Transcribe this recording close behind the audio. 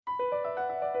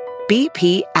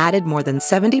BP added more than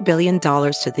 $70 billion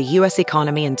to the U.S.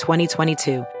 economy in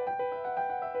 2022.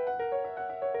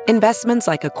 Investments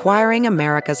like acquiring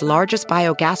America's largest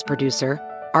biogas producer,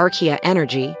 Archaea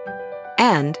Energy,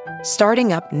 and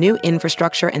starting up new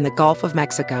infrastructure in the Gulf of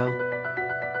Mexico.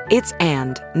 It's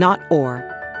and, not or.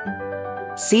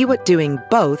 See what doing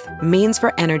both means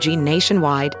for energy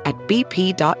nationwide at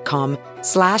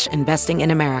bp.com/investing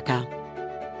in America.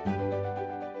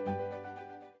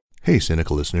 Hey, Sinica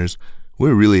listeners.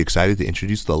 We're really excited to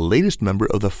introduce the latest member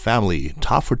of the family,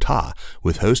 Ta for Ta,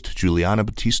 with host Juliana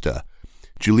Batista.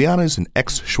 Juliana is an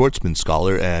ex-Schwartzman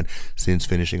scholar, and since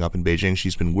finishing up in Beijing,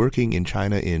 she's been working in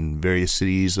China in various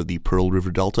cities of the Pearl River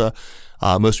Delta,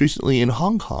 most recently in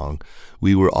Hong Kong.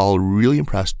 We were all really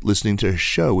impressed listening to her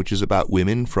show, which is about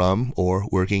women from or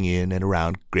working in and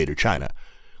around Greater China.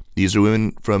 These are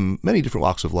women from many different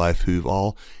walks of life who've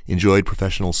all enjoyed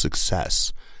professional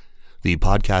success. The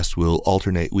podcast will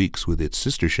alternate weeks with its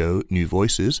sister show, New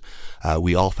Voices.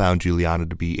 We all found Juliana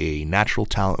to be a natural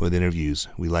talent with interviews.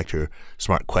 We liked her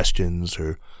smart questions,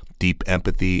 her deep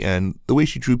empathy, and the way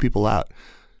she drew people out.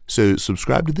 So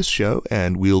subscribe to this show,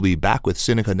 and we'll be back with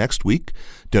Sinica next week.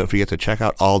 Don't forget to check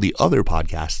out all the other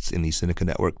podcasts in the Sinica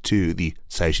Network too, the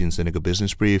Caixin Sinica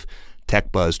Business Brief,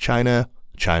 Tech Buzz China,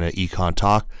 China Econ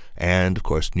Talk, and, of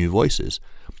course, New Voices.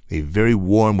 A very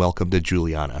warm welcome to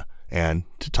Juliana and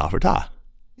to Ta for Ta.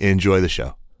 Enjoy the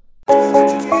show.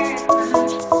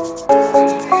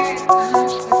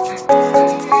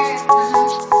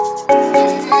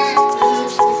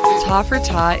 Ta for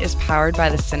Ta is powered by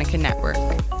the Sinica Network.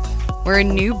 We're a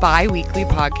new bi-weekly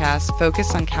podcast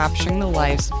focused on capturing the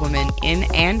lives of women in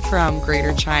and from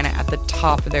Greater China at the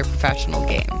top of their professional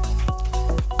game.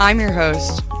 I'm your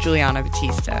host, Juliana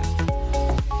Batista.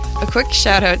 A quick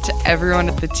shout out to everyone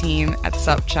at the team at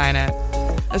Sup China,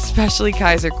 especially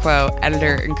Kaiser Kuo,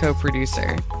 editor and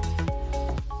co-producer.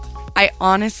 I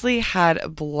honestly had a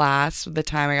blast with the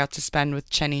time I got to spend with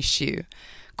Chenny Xu,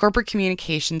 corporate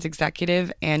communications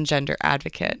executive and gender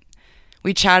advocate.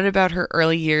 We chatted about her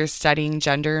early years studying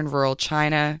gender in rural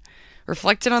China,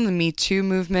 reflected on the Me Too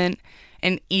movement,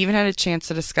 and even had a chance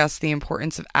to discuss the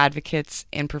importance of advocates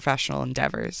in professional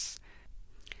endeavors.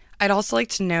 I'd also like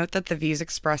to note that the views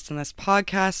expressed in this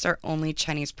podcast are only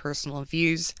Chenny's personal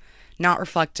views, not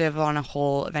reflective on a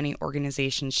whole of any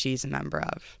organization she's a member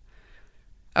of.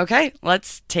 Okay,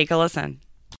 let's take a listen.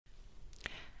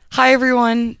 Hi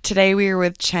everyone, today we are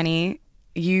with Chenny.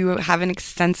 You have an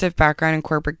extensive background in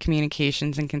corporate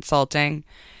communications and consulting,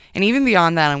 and even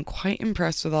beyond that, I'm quite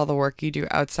impressed with all the work you do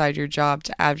outside your job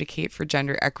to advocate for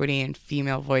gender equity and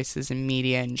female voices in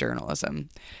media and journalism.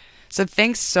 So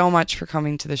thanks so much for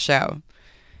coming to the show.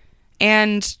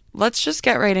 And let's just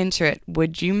get right into it.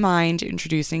 Would you mind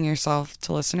introducing yourself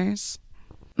to listeners?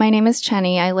 My name is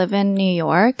Chenny. I live in New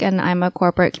York, and I'm a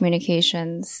corporate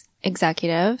communications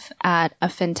executive at a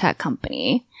fintech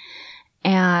company.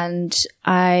 And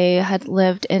I had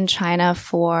lived in China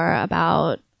for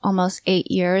about almost 8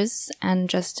 years and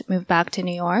just moved back to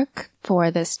New York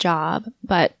for this job.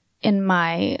 But in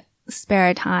my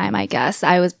spare time, I guess,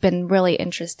 I was been really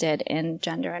interested in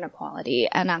gender inequality.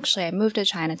 And actually, I moved to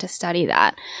China to study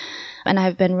that. And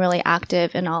I've been really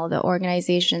active in all of the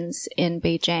organizations in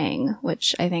Beijing,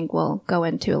 which I think we'll go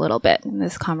into a little bit in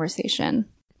this conversation.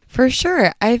 For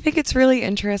sure. I think it's really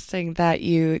interesting that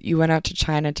you went out to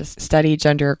China to study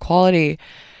gender equality.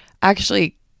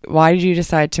 Actually, why did you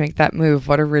decide to make that move?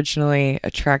 What originally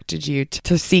attracted you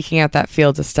to seeking out that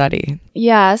field to study?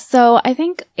 Yeah, so I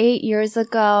think 8 years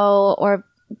ago, or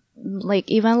like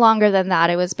even longer than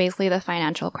that, it was basically the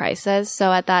financial crisis.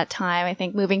 So at that time, I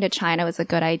think moving to China was a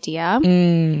good idea.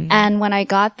 And when I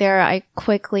got there, I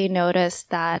quickly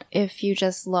noticed that if you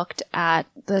just looked at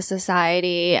the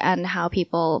society and how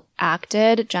people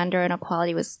acted, gender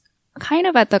inequality was kind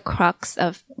of at the crux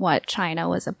of what China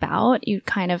was about. You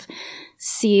kind of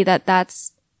see that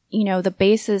that's, you know, the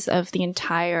basis of the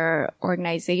entire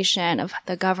organization, of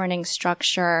the governing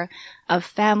structure, of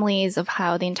families, of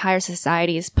how the entire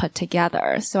society is put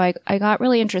together. So I got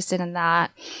really interested in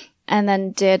that, and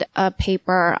then did a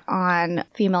paper on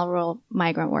female rural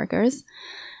migrant workers.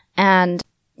 And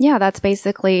yeah, that's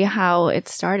basically how it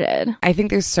started. I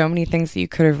think there's so many things that you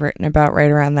could have written about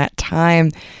right around that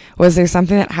time. Was there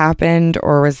something that happened,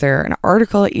 or was there an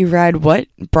article that you read? What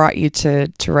brought you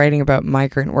to writing about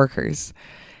migrant workers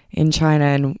in China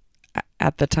and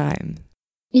at the time?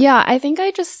 Yeah, I think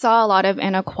I just saw a lot of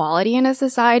inequality in a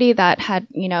society that had,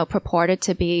 you know, purported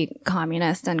to be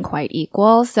communist and quite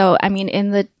equal. So, I mean,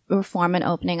 in the reform and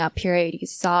opening up period, you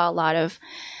saw a lot of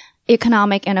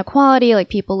economic inequality, like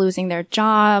people losing their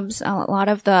jobs. A lot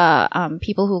of the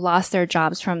people who lost their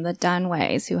jobs from the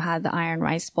Danways, who had the Iron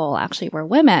Rice Bowl, actually were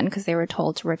women because they were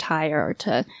told to retire or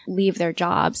to leave their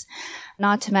jobs.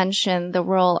 Not to mention the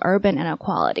rural-urban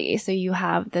inequality. So you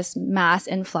have this mass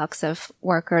influx of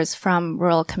workers from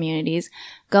rural communities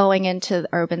going into the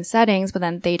urban settings, but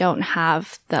then they don't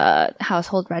have the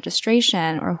household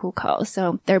registration or hukou.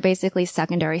 So they're basically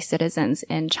secondary citizens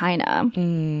in China.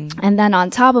 And then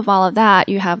on top of all of that,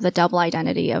 you have the double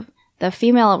identity of the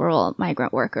female rural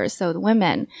migrant workers, so the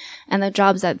women, and the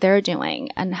jobs that they're doing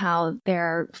and how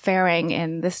they're faring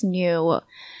in this new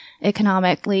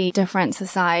economically different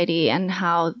society and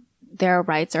how their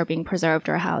rights are being preserved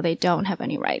or how they don't have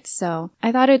any rights. So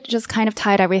I thought it just kind of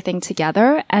tied everything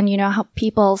together. And you know how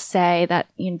people say that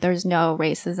there's no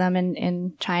racism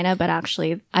in China, but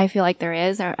actually I feel like there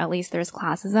is, or at least there's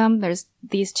classism. There's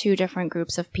these two different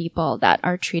groups of people that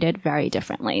are treated very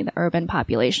differently, the urban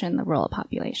population, the rural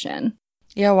population.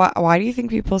 Yeah, why do you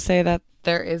think people say that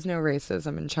there is no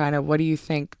racism in China? What do you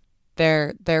think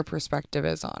their perspective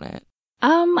is on it?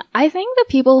 I think the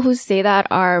people who say that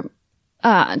are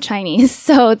Chinese.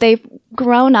 So they've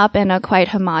grown up in a quite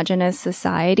homogenous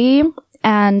society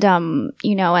and,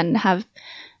 and have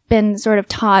been sort of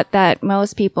taught that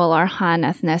most people are Han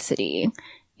ethnicity.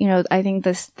 You know, I think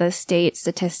the state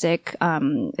statistic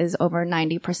is over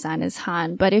 90% is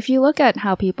Han. But if you look at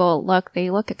how people look, they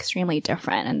look extremely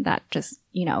different, and that just,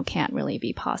 can't really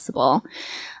be possible.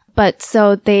 But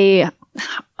so they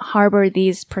harbor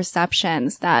these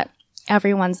perceptions that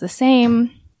everyone's the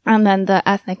same, and then the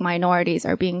ethnic minorities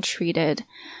are being treated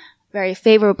very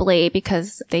favorably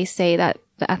because they say that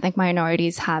the ethnic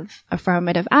minorities have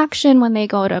affirmative action when they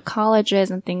go to colleges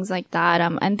and things like that.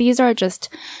 And these are just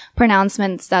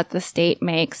pronouncements that the state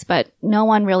makes, but no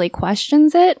one really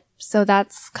questions it. So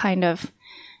that's kind of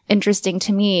interesting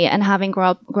to me. And having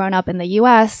grown up in the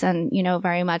US and,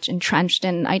 very much entrenched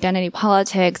in identity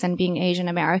politics and being Asian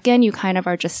American, you kind of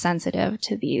are just sensitive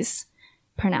to these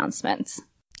pronouncements.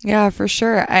 Yeah, for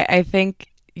sure. I think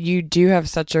you do have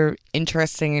such a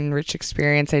interesting and rich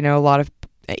experience. I know a lot of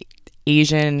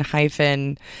Asian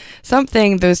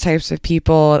something, those types of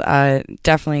people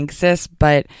definitely exist,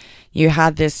 but you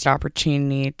had this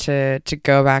opportunity to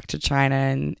go back to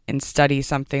China and study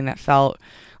something that felt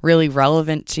really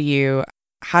relevant to you.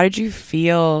 How did you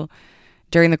feel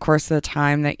during the course of the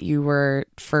time that you were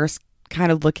first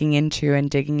kind of looking into and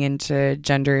digging into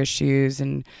gender issues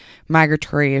and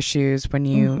migratory issues when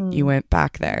you went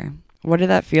back there? What did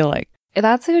that feel like?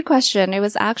 That's a good question. It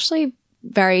was actually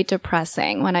very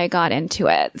depressing when I got into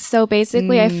it. So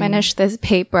basically I finished this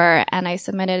paper and I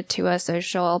submitted it to a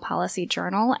social policy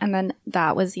journal, and then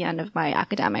that was the end of my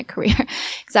academic career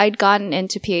because I'd gotten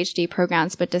into PhD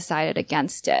programs but decided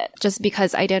against it just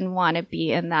because I didn't want to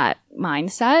be in that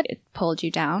mindset. It pulled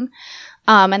you down.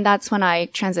 And that's when I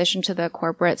transitioned to the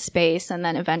corporate space and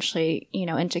then eventually,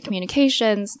 into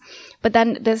communications. But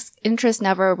then this interest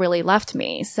never really left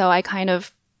me. So I kind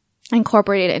of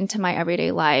incorporated it into my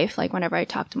everyday life, like whenever I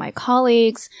talk to my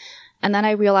colleagues. And then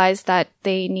I realized that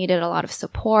they needed a lot of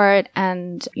support.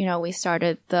 And, we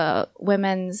started the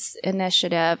women's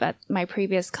initiative at my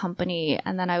previous company.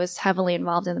 And then I was heavily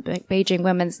involved in the Beijing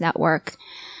Women's Network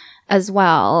as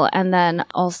well. And then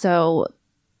also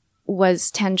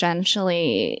was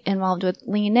tangentially involved with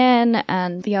Lean In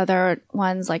and the other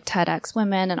ones like TEDx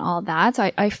Women and all that.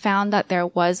 So I found that there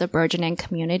was a burgeoning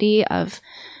community of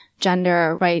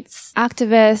gender rights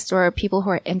activists or people who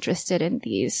are interested in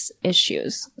these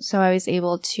issues. So I was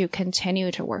able to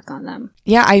continue to work on them.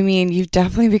 Yeah, I mean, you've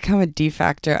definitely become a de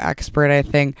facto expert, I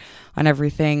think, on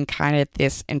everything kind of at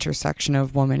this intersection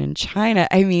of women in China.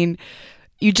 I mean,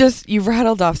 you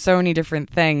rattled off so many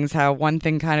different things, how one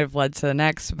thing kind of led to the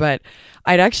next, but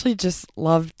I'd actually just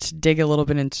love to dig a little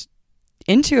bit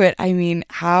into it. I mean,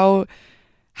 how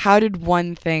did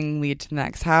one thing lead to the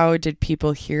next? How did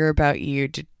people hear about you?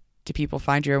 Did people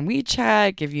find you on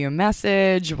WeChat, give you a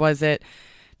message? Was it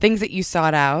things that you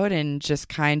sought out and just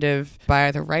kind of by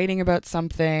either writing about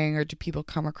something, or did people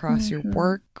come across your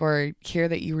work or hear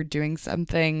that you were doing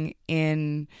something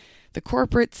in the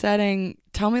corporate setting?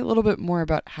 Tell me a little bit more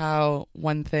about how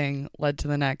one thing led to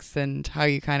the next and how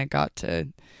you kind of got to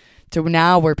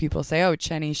now where people say, oh,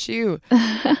 Chenny Xu,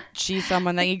 she's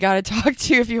someone that you got to talk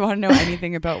to if you want to know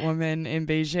anything about women in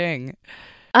Beijing.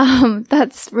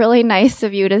 That's really nice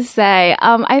of you to say.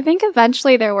 I think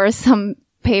eventually there were some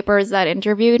papers that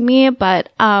interviewed me, but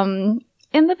in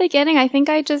the beginning, I think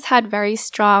I just had very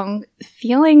strong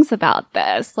feelings about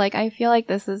this. Like, I feel like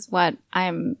this is what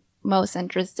I'm most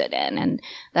interested in and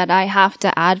that I have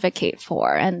to advocate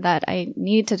for and that I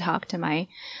need to talk to my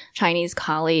Chinese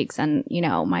colleagues and,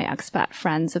 my expat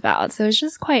friends about. So it's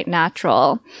just quite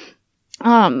natural.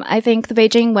 I think the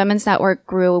Beijing Women's Network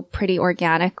grew pretty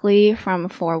organically from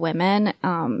 4 women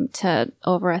to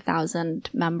over 1,000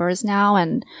 members now.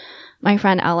 And my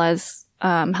friend Ella's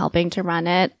helping to run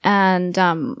it. And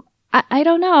I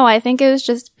don't know. I think it was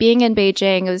just being in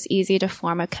Beijing, it was easy to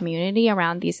form a community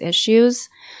around these issues.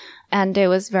 And it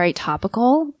was very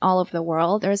topical all over the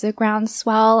world. There's a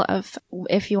groundswell of,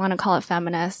 if you want to call it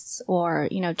feminists or,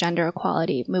 gender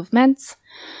equality movements.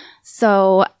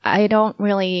 So I don't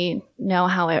really know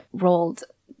how it rolled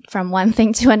from one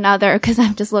thing to another because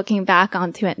I'm just looking back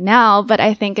onto it now. But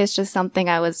I think it's just something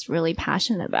I was really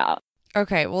passionate about.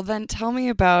 Okay, well then tell me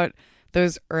about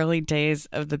those early days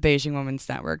of the Beijing Women's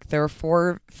Network. There were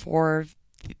four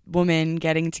women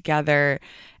getting together,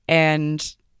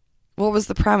 and what was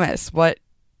the premise? What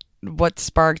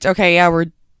sparked? Okay, yeah,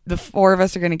 the 4 of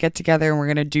us are going to get together and we're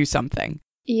going to do something.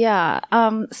 Yeah.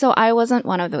 So I wasn't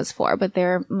one of those 4, but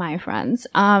they're my friends.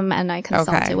 And I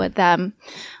consulted with them.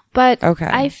 But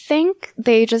I think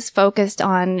they just focused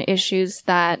on issues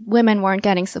that women weren't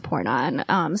getting support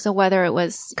on. So whether it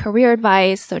was career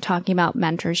advice, so talking about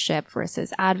mentorship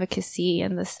versus advocacy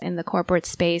in the corporate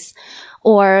space,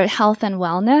 or health and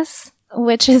wellness,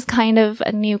 which is kind of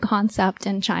a new concept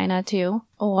in China too.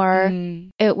 Or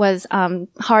it was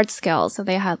hard skills. So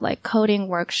they had like coding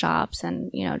workshops and,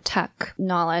 tech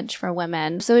knowledge for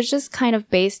women. So it's just kind of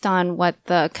based on what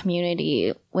the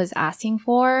community was asking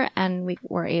for, and we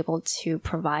were able to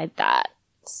provide that.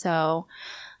 So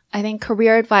I think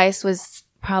career advice was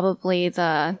probably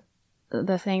the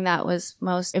thing that was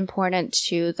most important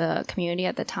to the community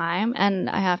at the time. And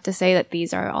I have to say that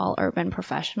these are all urban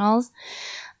professionals.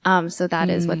 So that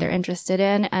is what they're interested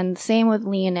in. And same with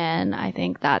Lean In. I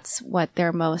think that's what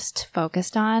they're most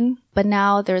focused on. But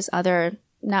now there's other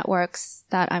networks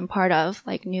that I'm part of,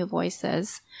 like New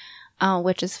Voices,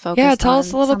 which is focused on Yeah, tell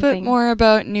us a little bit more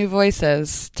about New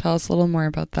Voices. Tell us a little more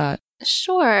about that.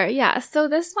 Sure. Yeah. So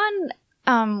this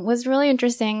one was really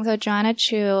interesting. So Joanna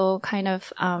Chu kind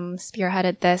of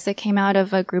spearheaded this. It came out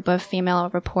of a group of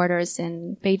female reporters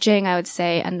in Beijing, I would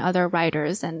say, and other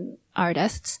writers and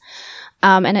artists.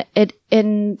 And it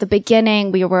in the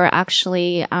beginning, we were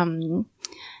actually,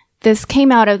 this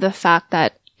came out of the fact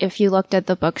that if you looked at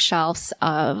the bookshelves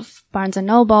of Barnes and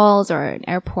Nobles or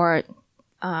airport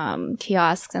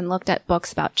kiosks and looked at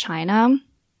books about China,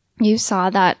 you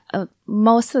saw that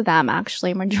most of them,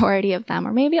 actually, majority of them,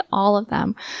 or maybe all of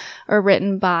them, are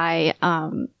written by,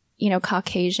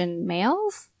 Caucasian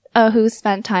males who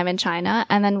spent time in China.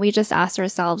 And then we just asked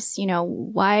ourselves,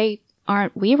 why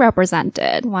aren't we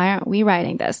represented? Why aren't we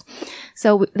writing this?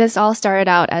 So this all started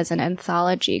out as an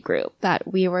anthology group that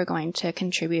we were going to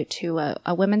contribute to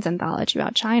a women's anthology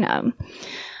about China.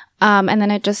 And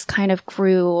then it just kind of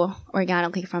grew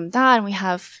organically from that. And we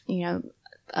have,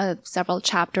 several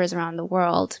chapters around the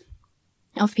world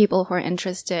of people who are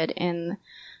interested in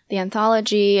the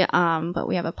anthology. But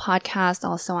we have a podcast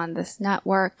also on this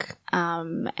network.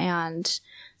 And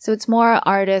so it's more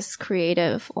artist,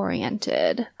 creative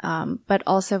oriented, but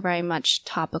also very much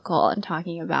topical and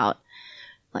talking about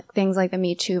like things like the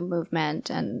Me Too movement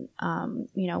and,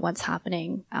 what's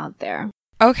happening out there.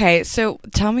 Okay, so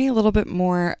tell me a little bit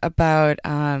more about,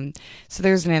 so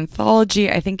there's an anthology.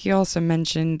 I think you also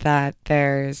mentioned that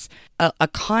there's a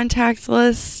contact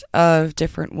list of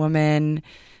different women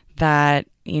that,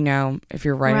 if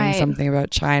you're writing something about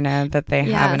China, that they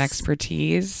have an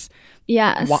expertise.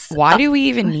 Yes. Why do we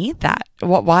even need that?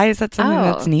 Why is that something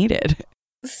that's needed?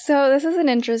 So this is an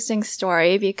interesting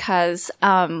story because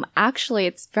actually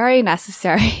it's very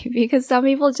necessary because some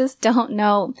people just don't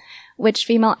know which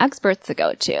female experts to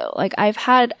go to. Like I've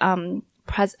had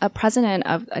a president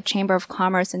of a chamber of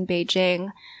commerce in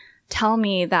Beijing tell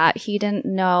me that he didn't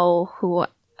know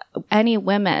any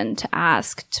women to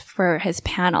ask for his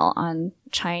panel on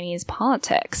Chinese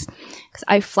politics because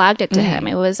I flagged it to him.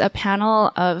 It was a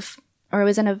panel it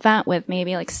was an event with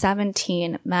maybe like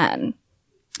 17 men.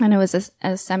 And it was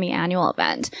a semi-annual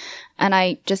event. And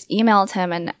I just emailed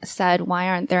him and said, why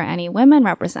aren't there any women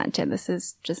represented? This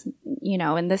is just,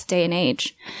 in this day and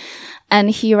age. And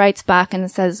he writes back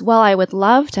and says, well, I would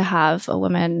love to have a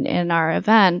woman in our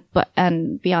event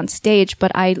and be on stage,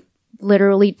 but I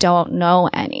literally don't know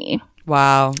any.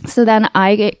 Wow. So then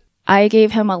I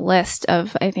gave him a list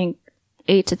of, I think,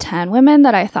 8 to 10 women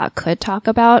that I thought could talk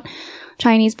about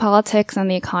Chinese politics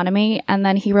and the economy. And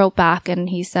then he wrote back and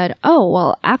he said, oh,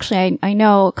 well, actually, I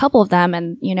know a couple of them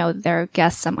and, they're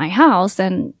guests at my house.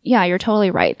 And yeah, you're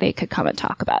totally right. They could come and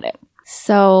talk about it.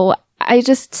 So I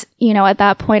just, at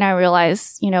that point I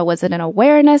realized, was it an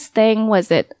awareness thing?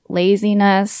 Was it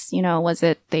laziness? Was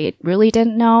it they really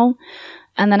didn't know?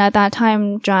 And then at that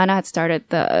time, Joanna had started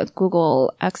the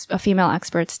Google female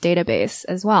experts database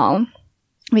as well,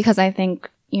 because I think,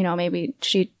 maybe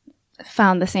she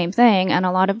found the same thing. And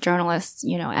a lot of journalists,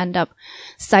 end up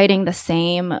citing the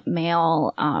same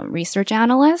male research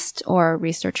analyst or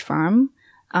research firm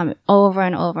over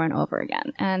and over and over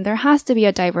again. And there has to be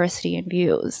a diversity in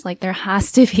views. Like there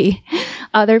has to be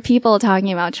other people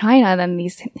talking about China than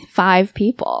these 5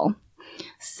 people.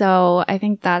 So I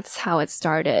think that's how it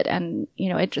started. And,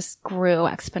 it just grew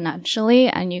exponentially.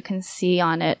 And you can see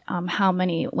on it how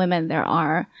many women there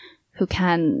are who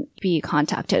can be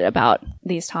contacted about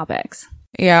these topics.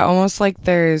 Yeah, almost like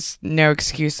there's no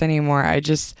excuse anymore. I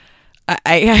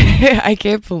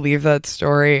can't believe that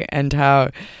story and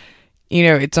how,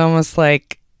 it's almost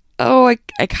like, oh,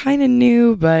 I kind of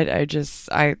knew, but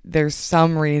there's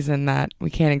some reason that we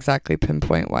can't exactly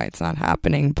pinpoint why it's not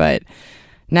happening. But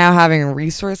now having a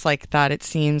resource like that, it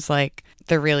seems like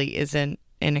there really isn't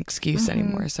an excuse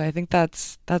anymore. So I think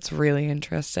that's really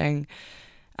interesting.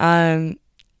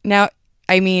 Now,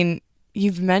 I mean,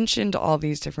 you've mentioned all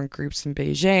these different groups in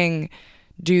Beijing.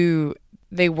 Do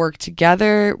they work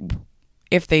together?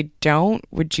 If they don't,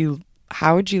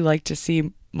 how would you like to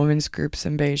see women's groups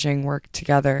in Beijing work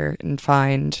together and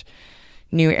find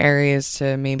new areas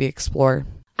to maybe explore?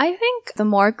 I think the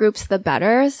more groups, the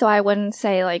better. So I wouldn't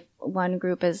say like one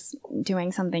group is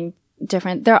doing something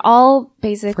different. They're all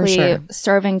basically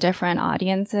serving different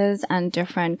audiences and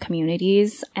different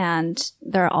communities, and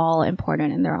they're all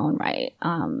important in their own right.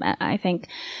 I think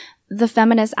the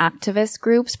feminist activist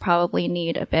groups probably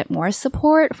need a bit more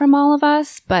support from all of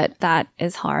us, but that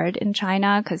is hard in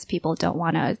China because people don't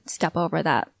want to step over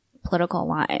that political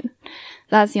line.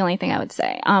 That's the only thing I would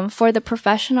say. For the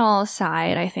professional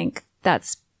side, I think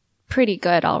that's pretty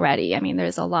good already. I mean,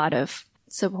 there's a lot of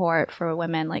support for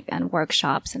women and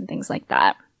workshops and things like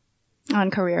that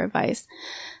on career advice.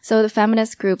 So the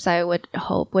feminist groups I would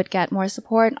hope would get more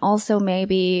support. Also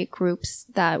maybe groups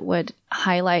that would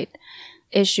highlight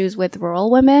issues with rural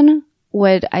women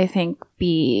would, I think,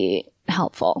 be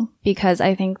helpful because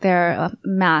I think they're a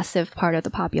massive part of the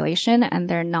population and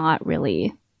they're not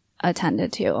really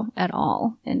attended to at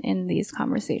all in these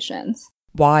conversations.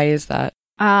 Why is that?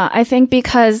 I think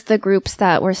because the groups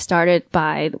that were started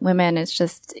by women, it's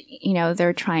just,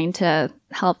 they're trying to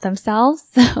help themselves.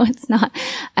 So it's not,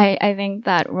 I think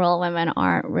that rural women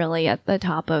aren't really at the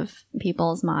top of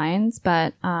people's minds,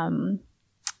 but,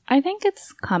 I think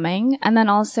it's coming. And then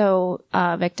also,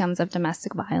 victims of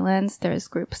domestic violence, there's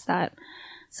groups that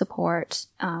support,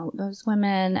 those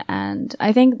women. And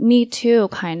I think Me Too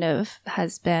kind of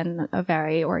has been a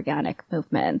very organic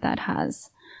movement that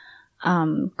has,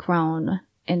 grown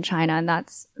in China, and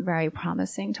that's very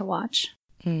promising to watch.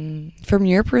 From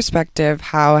your perspective,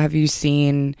 how have you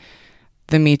seen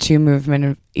the Me Too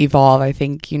movement evolve? I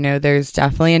think, there's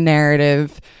definitely a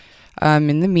narrative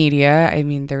in the media. I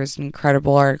mean, there was an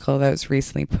incredible article that was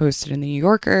recently posted in the New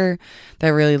Yorker that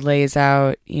really lays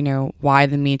out, why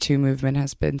the Me Too movement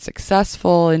has been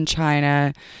successful in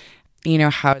China,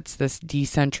 how it's this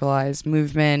decentralized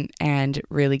movement and it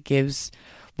really gives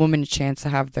women a chance to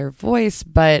have their voice.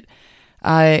 But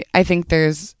I think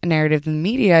there's a narrative in the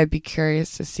media. I'd be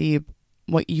curious to see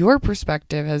what your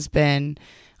perspective has been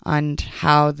on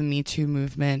how the Me Too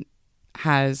movement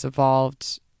has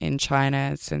evolved in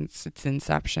China since its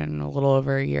inception a little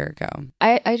over a year ago.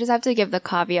 I just have to give the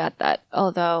caveat that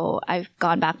although I've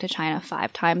gone back to China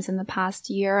 5 times in the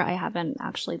past year, I haven't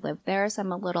actually lived there, so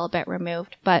I'm a little bit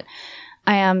removed, but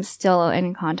I am still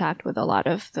in contact with a lot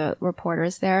of the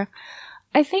reporters there.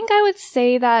 I think I would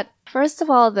say that, first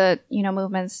of all, the,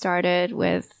 movement started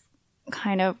with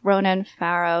kind of Ronan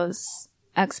Farrow's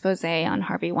expose on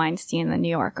Harvey Weinstein in the New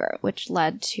Yorker, which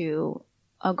led to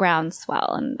a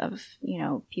groundswell of,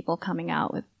 people coming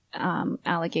out with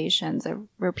allegations of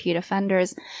repeat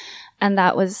offenders. And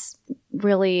that was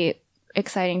really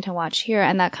exciting to watch here.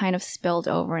 And that kind of spilled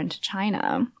over into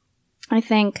China. I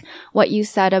think what you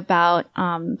said about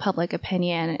public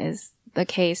opinion is the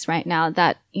case right now,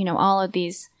 that, all of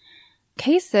these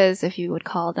cases, if you would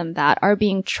call them that, are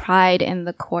being tried in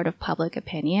the court of public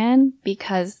opinion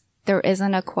because there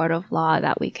isn't a court of law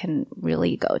that we can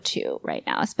really go to right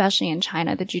now, especially in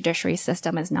China. The judiciary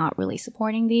system is not really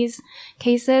supporting these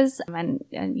cases. And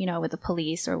with the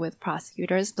police or with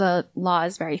prosecutors, the law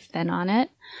is very thin on it.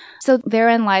 So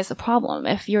therein lies the problem.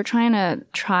 If you're trying to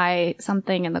try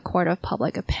something in the court of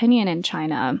public opinion in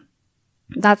China,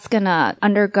 that's going to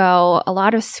undergo a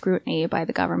lot of scrutiny by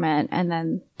the government and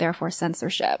then therefore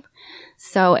censorship.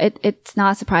 So it's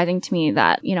not surprising to me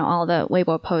that, all the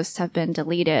Weibo posts have been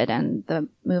deleted and the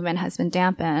movement has been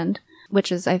dampened,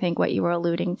 which is, I think, what you were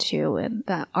alluding to in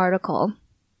that article.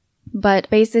 But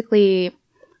basically,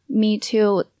 Me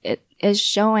Too, it is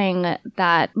showing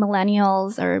that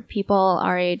millennials or people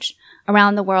our age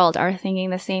around the world are thinking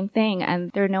the same thing,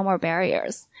 and there are no more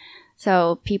barriers.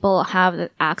 So people have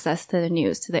access to the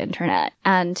news, to the internet,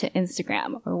 and to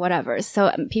Instagram or whatever.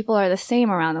 So people are the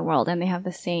same around the world, and they have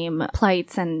the same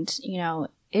plights and,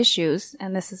 issues.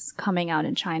 And this is coming out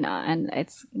in China, and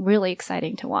it's really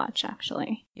exciting to watch,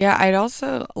 actually. Yeah, I'd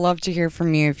also love to hear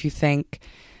from you if you think,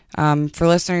 for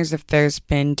listeners, if there's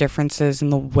been differences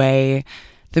in the way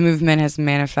the movement has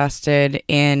manifested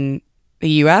in the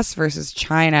US versus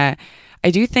China.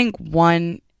 I do think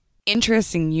one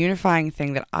interesting unifying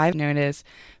thing that I've noticed,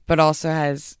 but also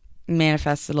has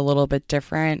manifested a little bit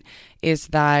different, is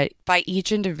that by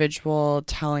each individual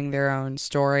telling their own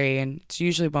story, and it's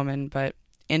usually women, but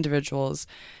individuals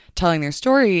telling their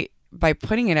story by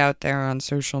putting it out there on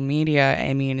social media,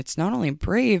 I mean, it's not only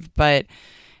brave, but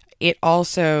it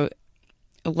also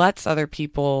lets other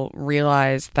people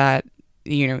realize that,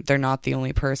 they're not the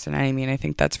only person. I mean, I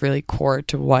think that's really core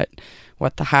to what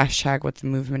the hashtag, what the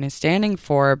movement is standing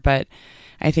for. But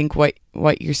I think what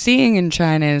you're seeing in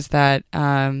China is that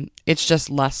it's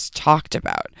just less talked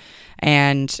about.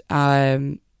 And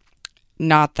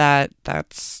not that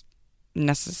that's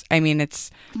necessary. I mean, it's,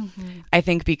 I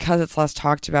think because it's less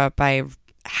talked about, by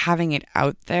having it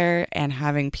out there and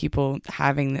having people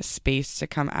having this space to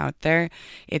come out there,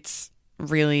 it's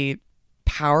really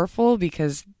powerful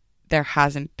because there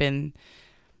hasn't been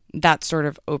that sort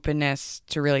of openness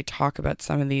to really talk about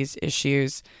some of these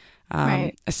issues,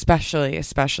 right. especially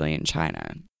in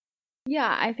China.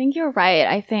 Yeah, I think you're right.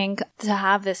 I think to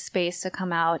have this space to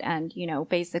come out and,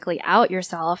 basically out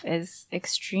yourself is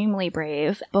extremely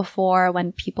brave. Before,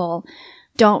 when people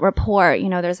don't report,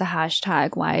 there's a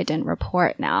hashtag, why I didn't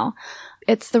report now.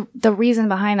 It's the reason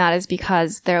behind that is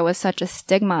because there was such a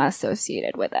stigma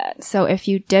associated with it. So if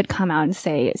you did come out and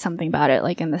say something about it,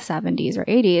 like in the 70s or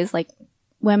 80s, like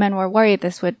women were worried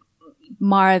this would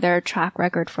mar their track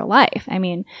record for life. I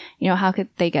mean, how could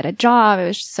they get a job? It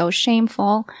was so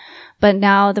shameful. But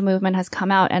now the movement has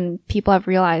come out and people have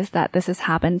realized that this has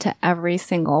happened to every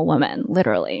single woman,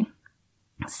 literally.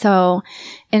 So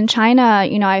in China,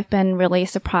 I've been really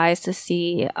surprised to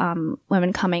see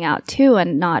women coming out too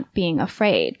and not being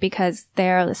afraid, because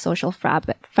there the social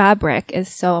fabric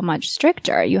is so much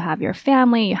stricter. You have your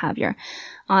family, you have your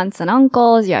aunts and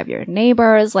uncles, you have your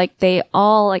neighbors, like they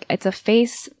all, like it's a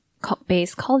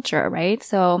face-based culture, right?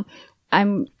 So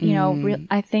I'm,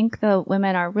 I think the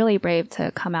women are really brave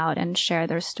to come out and share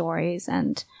their stories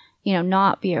and,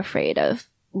 not be afraid of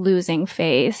losing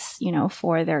face,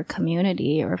 for their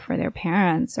community or for their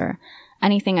parents or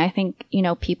anything. I think,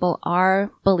 people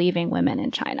are believing women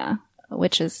in China,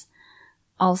 which is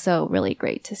also really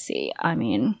great to see. I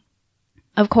mean,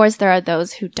 of course, there are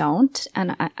those who don't.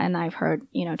 And I've heard,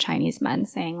 Chinese men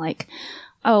saying like,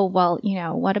 oh, well,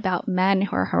 what about men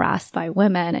who are harassed by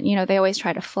women? And, they always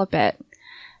try to flip it.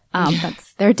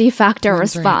 That's their de facto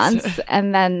response. Right.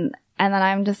 And then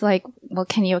I'm just like, well,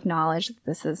 can you acknowledge that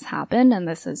this has happened? And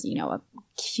this is, a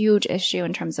huge issue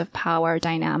in terms of power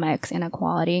dynamics,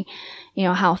 inequality,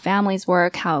 how families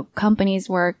work, how companies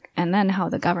work, and then how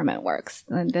the government works.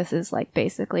 And this is like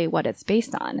basically what it's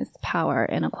based on, is power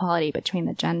inequality between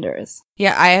the genders.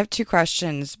 Yeah, I have two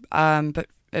questions.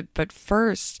 But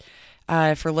first,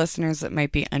 for listeners that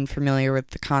might be unfamiliar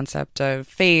with the concept of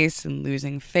face and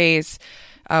losing face,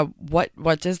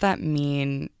 what does that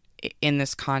mean in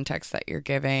this context that you're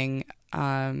giving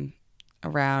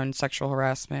around sexual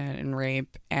harassment and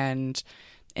rape and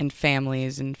in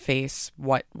families and face?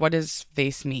 What does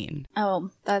face mean? Oh,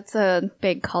 that's a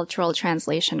big cultural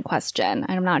translation question.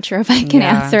 I'm not sure if I can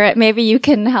answer it. Maybe you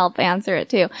can help answer it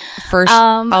too. First,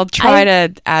 I'll try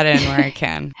to add in where I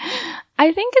can.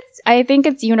 I think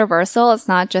it's universal. It's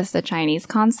not just a Chinese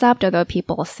concept, although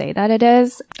people say that it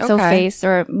is. Okay. So face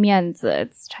or 面子,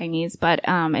 it's Chinese, but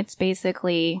it's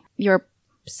basically your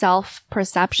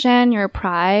self-perception, your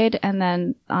pride, and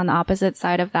then on the opposite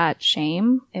side of that,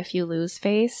 shame if you lose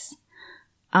face.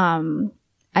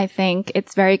 I think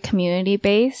it's very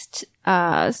community-based.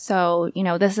 So,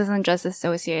 this isn't just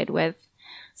associated with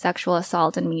sexual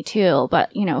assault and Me Too,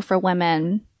 but, for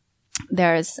women,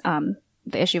 there's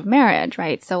the issue of marriage,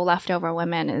 right? So leftover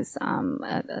women is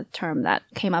a term that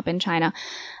came up in China.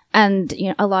 And,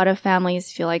 a lot of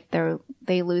families feel like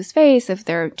they lose face if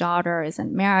their daughter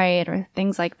isn't married or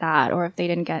things like that, or if they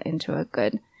didn't get into a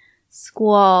good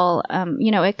school,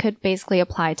 it could basically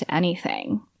apply to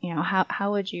anything.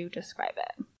 How would you describe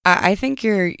it? I think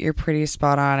you're pretty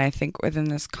spot on. I think within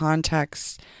this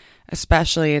context,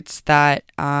 especially, it's that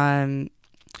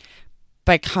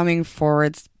by coming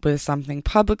forward with something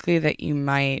publicly that you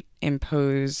might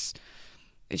impose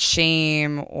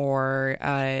shame or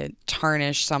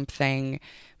tarnish something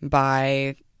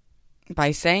by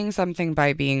saying something,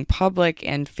 by being public,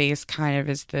 and face kind of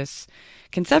is this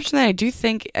conception that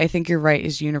I think you're right,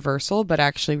 is universal, but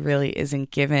actually really isn't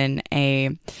given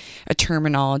a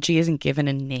terminology, isn't given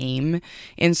a name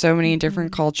in so many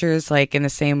different cultures. Like in the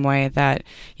same way that,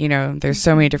 there's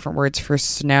so many different words for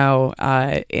snow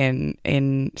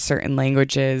in certain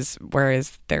languages,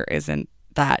 whereas there isn't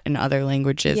that in other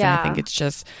languages. Yeah. And I think it's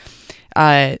just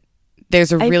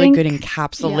there's a really good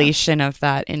encapsulation of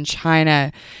that in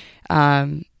China.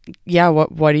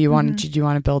 What do you want? Did you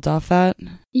want to build off that?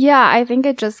 Yeah, I think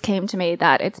it just came to me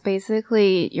that it's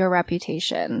basically your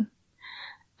reputation.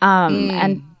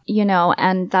 And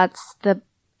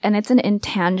it's an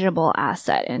intangible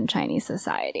asset in Chinese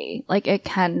society. Like it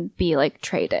can be like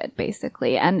traded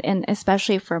basically. And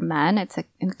especially for men, it's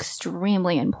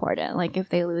extremely important. Like if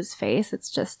they lose face, it's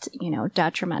just,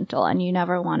 detrimental, and you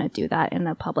never want to do that in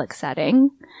a public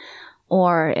setting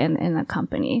or in a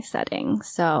company setting.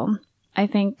 So I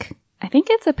think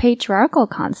it's a patriarchal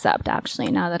concept,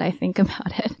 actually, now that I think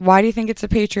about it. Why do you think it's a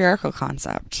patriarchal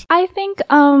concept? I think,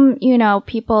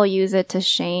 people use it to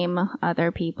shame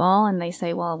other people, and they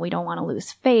say, well, we don't want to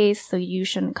lose face, so you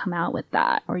shouldn't come out with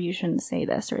that, or you shouldn't say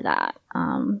this or that.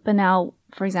 But now,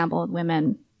 for example,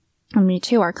 women, Me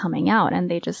Too, are coming out,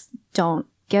 and they just don't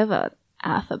give a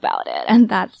F about it. And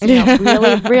that's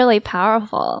really, really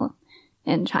powerful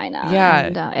in China. Yeah.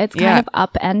 And it's kind of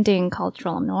upending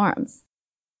cultural norms.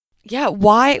 Yeah.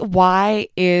 Why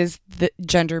is the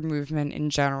gender movement in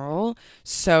general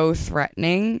so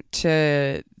threatening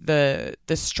to the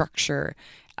structure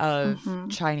of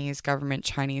Chinese government,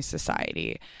 Chinese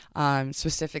society,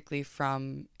 specifically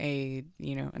from a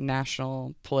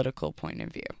national political point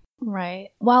of view? Right.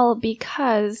 Well,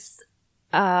 because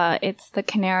it's the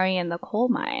canary in the coal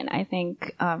mine. I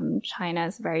think China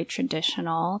is a very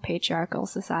traditional patriarchal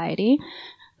society,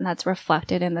 and that's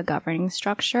reflected in the governing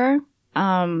structure.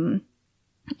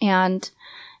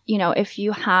 If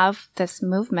you have this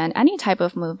movement, any type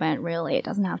of movement, really, it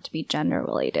doesn't have to be gender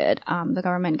related. The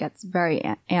government gets very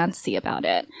antsy about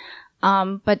it.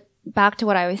 But back to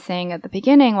what I was saying at the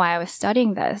beginning, why I was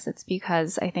studying this, it's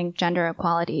because I think gender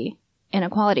inequality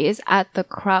is at the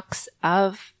crux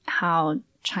of how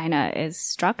China is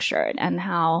structured and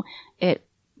how it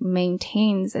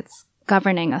maintains its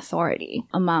governing authority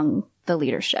among the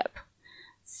leadership.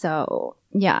 So,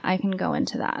 yeah, I can go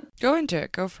into that. Go into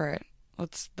it. Go for it.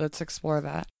 Let's explore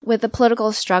that. With the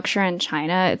political structure in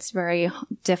China, it's very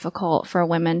difficult for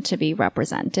women to be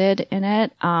represented in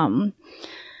it.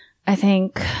 I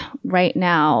think right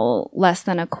now, less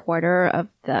than a quarter of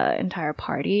the entire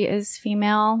party is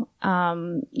female.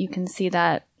 You can see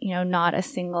that, not a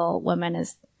single woman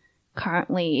is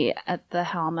currently at the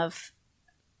helm of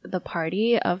the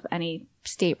party of any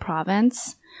state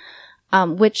province,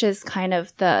 which is kind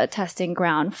of the testing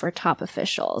ground for top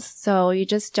officials. So you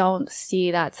just don't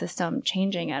see that system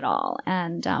changing at all.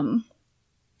 And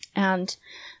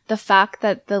the fact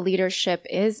that the leadership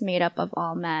is made up of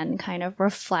all men kind of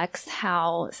reflects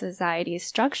how society is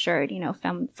structured,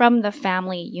 from the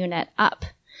family unit up.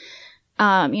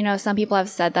 Some people have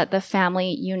said that the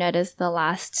family unit is the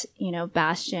last,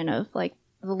 bastion of like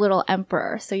the little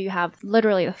emperor. So you have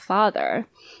literally the father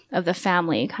of the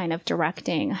family kind of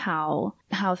directing how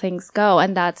things go.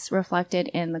 And that's reflected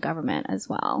in the government as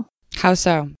well. How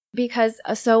so? Because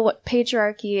what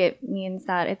patriarchy, it means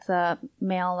that it's a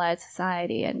male-led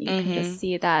society, and you can just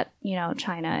see that,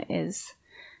 China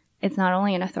it's not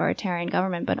only an authoritarian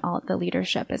government, but all the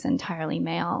leadership is entirely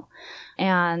male.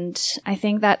 And I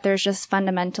think that there's just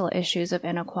fundamental issues of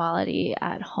inequality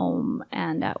at home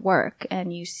and at work.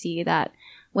 And you see that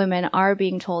women are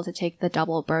being told to take the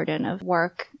double burden of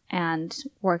work and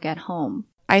work at home.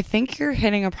 I think you're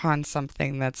hitting upon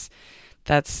something that's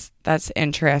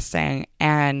interesting.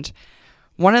 And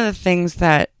one of the things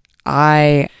that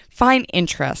I find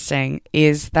interesting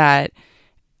is that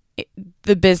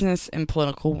the business and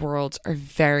political worlds are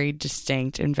very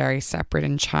distinct and very separate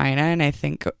in China. And I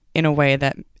think in a way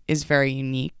that is very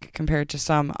unique compared to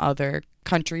some other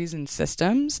countries and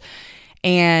systems.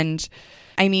 And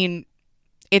I mean,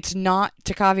 it's not,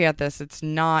 to caveat this, it's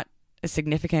not a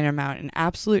significant amount in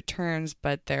absolute terms,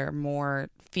 but there are more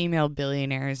female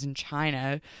billionaires in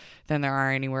China than there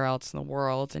are anywhere else in the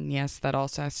world. And yes, that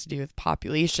also has to do with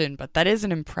population, but that is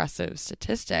an impressive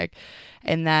statistic,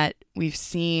 in that we've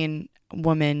seen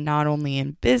women not only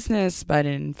in business, but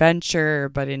in venture,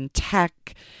 but in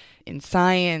tech, in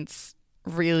science,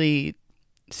 really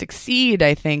succeed,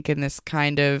 I think, in this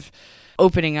kind of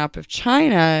opening up of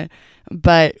China,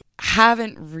 but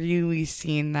haven't really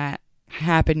seen that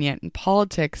happen yet in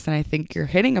politics. And I think you're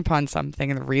hitting upon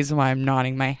something. And the reason why I'm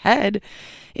nodding my head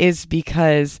is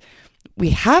because we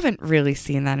haven't really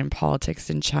seen that in politics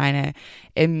in China.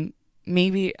 And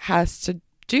maybe it has to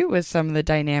do with some of the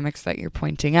dynamics that you're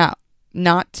pointing out.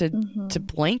 Not to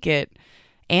blanket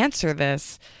answer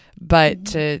this, but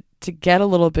to get a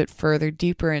little bit further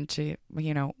deeper into,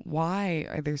 why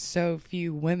are there so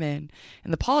few women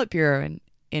in the Politburo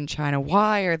in China?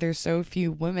 Why are there so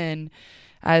few women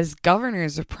as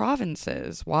governors of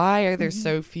provinces? Why are there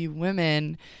so few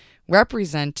women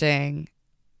representing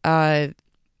the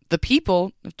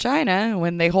people of China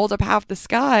when they hold up half the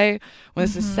sky, when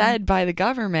this is said by the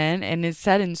government and is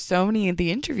said in so many of the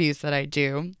interviews that I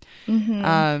do?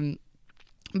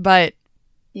 But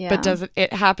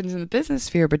it happens in the business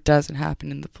sphere, but doesn't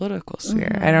happen in the political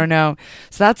sphere. I don't know.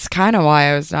 So that's kind of why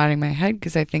I was nodding my head,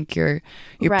 because I think you're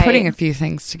Right. putting a few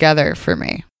things together for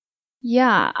me.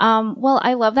 Yeah. Well,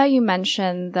 I love that you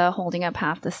mentioned the holding up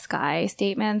half the sky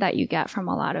statement that you get from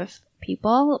a lot of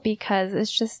people, because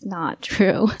it's just not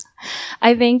true.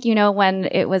 I think, when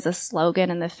it was a slogan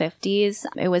in the 50s,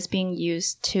 it was being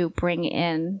used to bring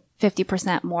in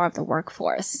 50% more of the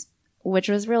workforce, which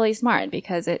was really smart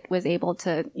because it was able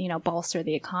to, bolster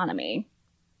the economy.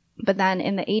 But then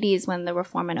in the 80s, when the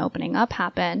reform and opening up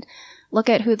happened, look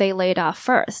at who they laid off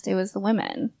first. It was the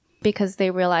women, because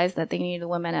they realized that they needed the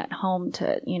women at home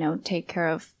to, take care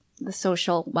of the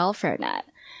social welfare net.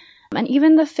 And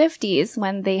even the 50s,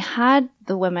 when they had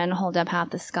the women hold up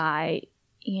half the sky,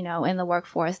 in the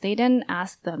workforce, they didn't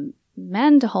ask the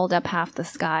men to hold up half the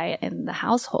sky in the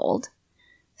household.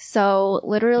 So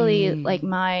literally, like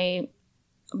my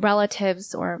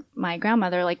relatives or my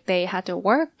grandmother, like they had to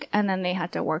work and then they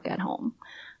had to work at home,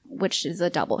 which is a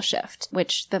double shift,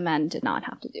 which the men did not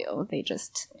have to do. They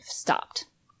just stopped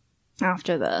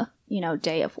after the,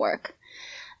 day of work.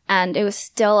 And it was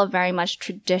still a very much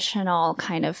traditional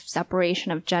kind of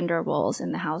separation of gender roles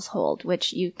in the household,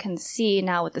 which you can see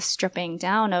now with the stripping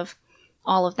down of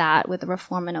all of that with the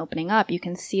reform and opening up. You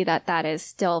can see that that is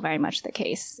still very much the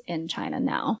case in China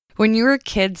now. When you were a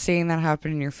kid seeing that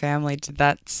happen in your family, did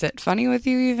that sit funny with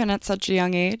you even at such a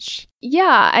young age?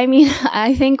 Yeah, I mean,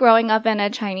 I think growing up in a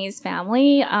Chinese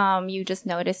family, you just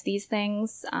notice these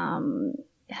things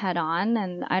head on.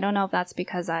 And I don't know if that's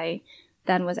because I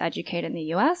then was educated in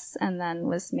the US and then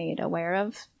was made aware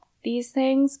of these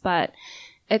things, but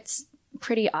it's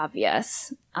pretty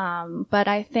obvious. But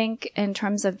I think in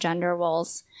terms of gender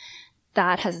roles,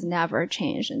 that has never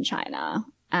changed in China,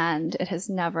 and it has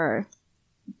never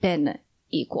been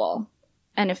equal.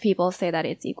 And if people say that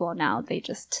it's equal now, they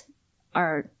just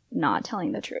are not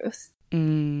telling the truth.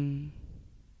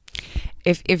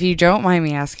 If you don't mind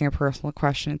me asking a personal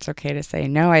question, it's okay to say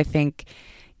no. I think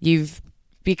you've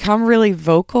become really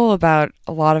vocal about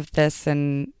a lot of this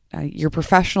in your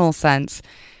professional sense.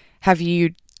 Have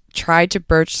you tried to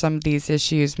broach some of these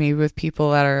issues maybe with people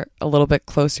that are a little bit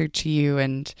closer to you,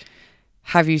 and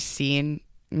have you seen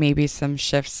maybe some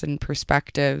shifts in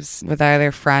perspectives with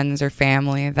either friends or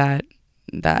family that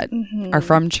are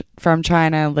from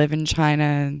China, live in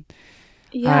China,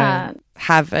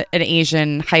 have an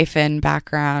Asian hyphen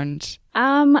background?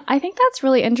 I think that's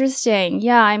really interesting.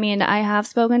 Yeah, I mean, I have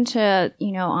spoken to,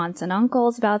 aunts and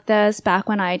uncles about this. Back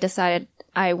when I decided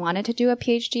I wanted to do a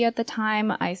PhD at the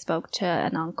time, I spoke to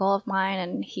an uncle of mine,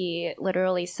 and he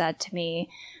literally said to me,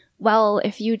 well,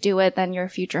 if you do it, then your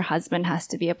future husband has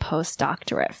to be a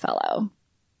postdoctorate fellow.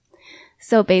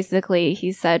 So basically,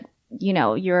 he said,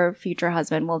 your future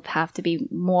husband will have to be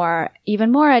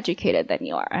even more educated than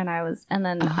you are. And I was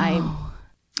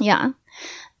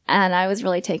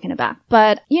really taken aback.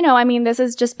 But, this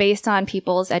is just based on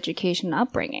people's education and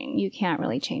upbringing. You can't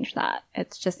really change that.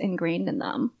 It's just ingrained in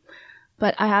them.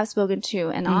 But I have spoken to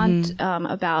an aunt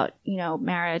about,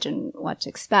 marriage and what to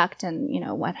expect and,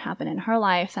 what happened in her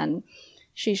life. And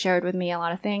she shared with me a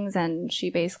lot of things. And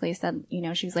she basically said,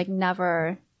 she's like,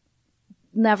 never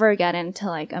get into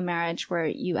like a marriage where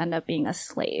you end up being a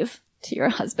slave to your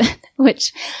husband,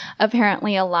 which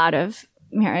apparently a lot of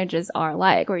marriages are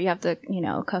like, where you have to,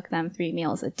 cook them 3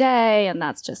 meals a day, and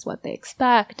that's just what they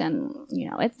expect. And,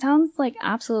 it sounds like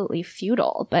absolutely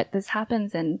futile, but this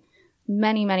happens in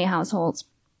many, many households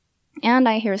And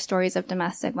I hear stories of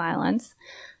domestic violence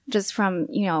just from,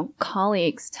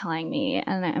 colleagues telling me,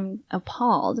 and I'm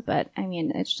appalled, but I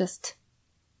mean,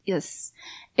 it's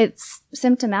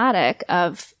symptomatic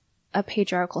of a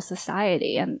patriarchal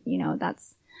society. And,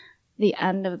 that's the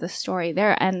end of the story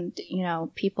there. And,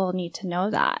 people need to know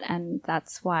that. And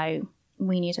that's why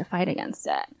we need to fight against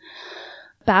it.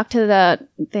 Back to the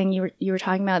thing you were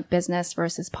talking about, business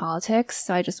versus politics.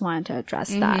 So I just wanted to address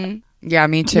that. Yeah,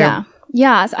 me too. Yeah.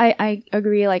 Yes, I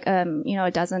agree. Like,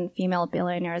 a dozen female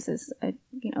billionaires is,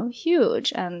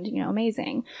 huge and,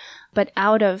 amazing. But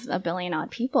out of 1 billion odd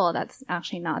people, that's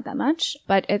actually not that much.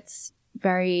 But it's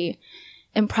very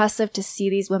impressive to see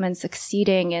these women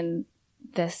succeeding in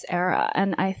this era.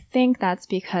 And I think that's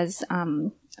because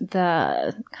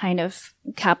the kind of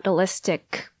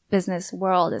capitalistic business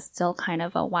world is still kind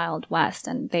of a wild west,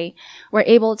 and they were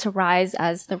able to rise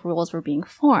as the rules were being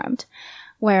formed.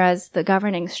 Whereas the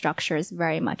governing structure is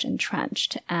very much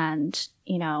entrenched. And,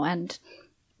 and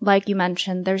like you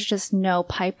mentioned, there's just no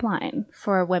pipeline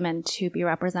for women to be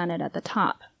represented at the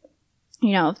top.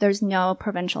 If there's no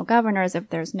provincial governors, if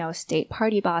there's no state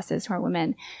party bosses who are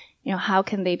women, how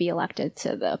can they be elected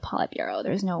to the Politburo?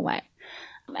 There's no way.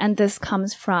 And this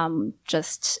comes from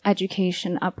just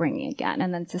education, upbringing again,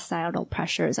 and then societal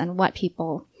pressures and what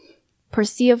people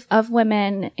perceive of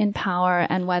women in power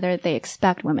and whether they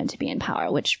expect women to be in power,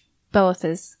 which both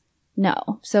is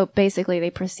no. So basically they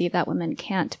perceive that women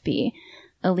can't be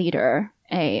a leader,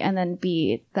 A, and then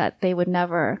B, that they would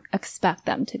never expect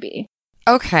them to be.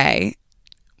 Okay.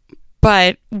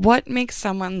 But what makes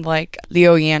someone like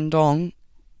Liu Yandong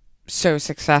so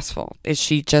successful? Is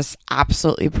she just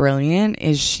absolutely brilliant?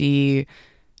 Is she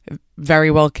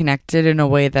very well connected in a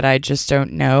way that I just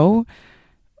don't know?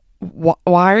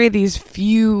 Why are these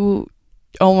few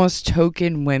almost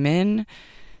token women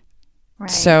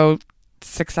so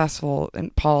successful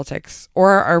in politics?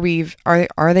 Or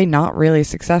are they not really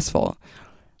successful?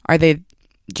 Do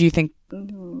you think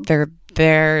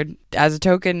they're as a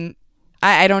token?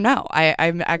 I don't know.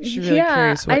 I'm actually really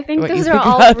curious I think those are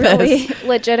all really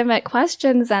legitimate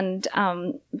questions and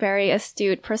very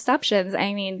astute perceptions.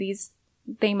 I mean,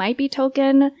 they might be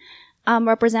token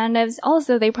representatives.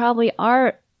 Also, they probably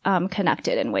are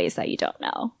connected in ways that you don't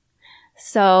know.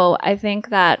 So I think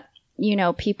that,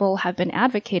 people have been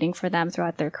advocating for them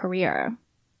throughout their career,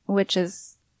 which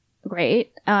is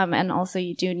great. And also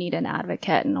you do need an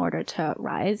advocate in order to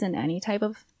rise in any type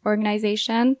of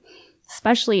organization,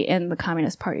 especially in the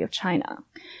Communist Party of China.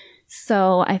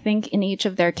 So I think in each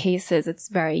of their cases, it's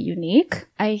very unique.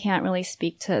 I can't really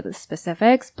speak to the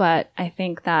specifics, but I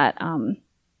think that,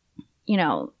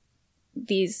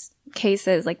 these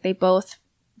cases, like they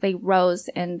rose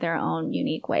in their own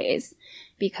unique ways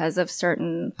because of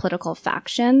certain political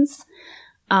factions.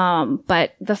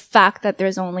 But the fact that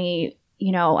there's only,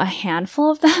 a handful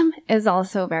of them is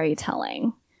also very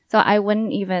telling. So I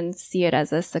wouldn't even see it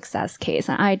as a success case.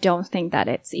 And I don't think that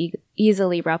it's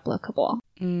easily replicable.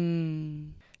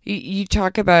 You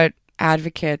talk about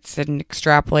advocates and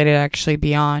extrapolate it actually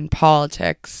beyond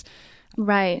politics.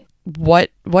 Right. What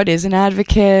is an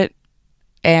advocate?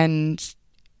 And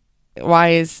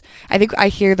I think I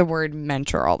hear the word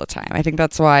mentor all the time. I think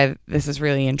that's why this is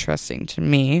really interesting to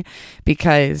me,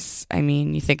 because I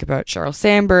mean, you think about Sheryl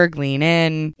Sandberg, Lean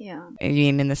In. Yeah. I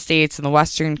mean, in the States, in the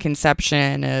Western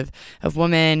conception of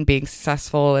women being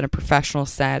successful in a professional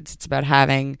sense, it's about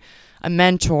having a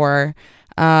mentor.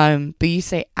 But you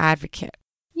say advocate.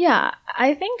 Yeah,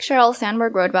 I think Sheryl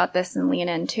Sandberg wrote about this in Lean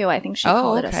In too. I think she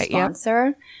called it a sponsor.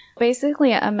 Yep.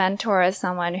 Basically, a mentor is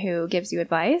someone who gives you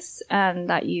advice and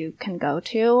that you can go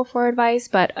to for advice,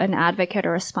 but an advocate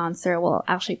or a sponsor will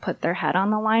actually put their head on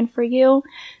the line for you.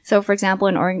 So, for example,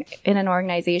 in an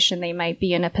organization, they might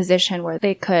be in a position where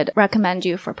they could recommend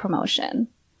you for promotion,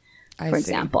 for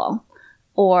example,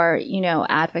 or,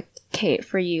 advocate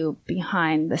for you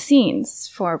behind the scenes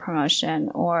for promotion,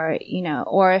 or,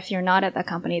 or if you're not at the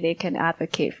company, they can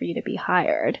advocate for you to be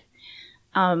hired.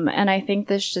 And I think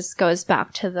this just goes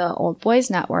back to the Old Boys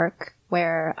Network,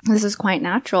 where this is quite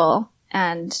natural.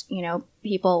 And,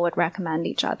 people would recommend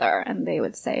each other and they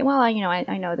would say, well,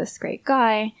 I know this great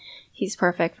guy. He's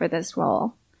perfect for this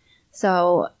role.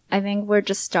 So I think we're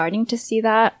just starting to see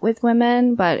that with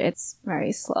women, but it's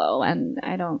very slow. And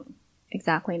I don't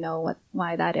exactly know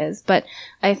why that is. But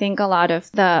I think a lot of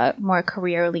the more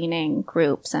career-leaning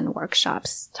groups and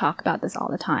workshops talk about this all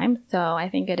the time. So I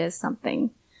think it is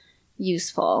something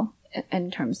useful in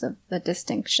terms of the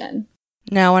distinction.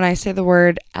 Now, when I say the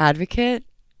word advocate,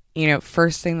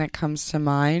 first thing that comes to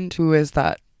mind, who is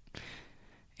that?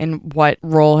 And what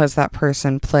role has that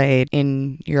person played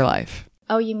in your life?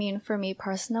 Oh, you mean for me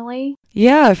personally?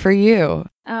 Yeah, for you.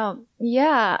 Oh,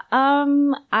 yeah.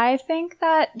 I think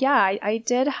that, I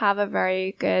did have a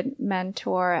very good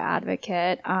mentor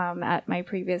advocate, at my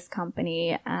previous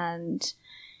company, and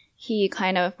he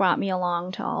kind of brought me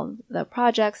along to all the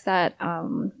projects that,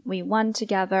 we won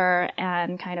together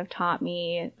and kind of taught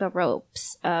me the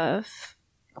ropes of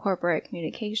corporate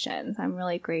communications. I'm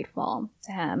really grateful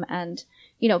to him. And,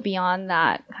 beyond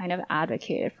that, kind of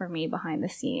advocated for me behind the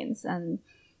scenes. And,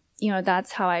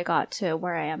 that's how I got to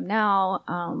where I am now,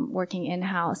 working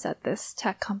in-house at this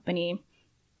tech company.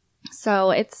 So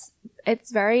it's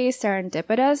very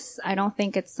serendipitous. I don't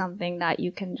think it's something that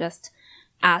you can just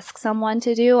ask someone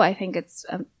to do. I think it's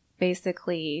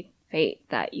basically fate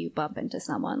that you bump into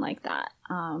someone like that.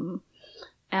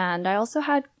 And I also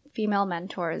had female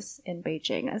mentors in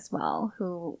Beijing as well,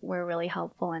 who were really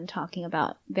helpful in talking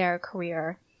about their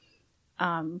career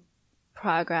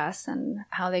progress and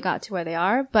how they got to where they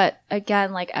are. But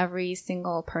again, like every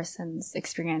single person's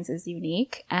experience is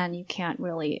unique and you can't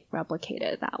really replicate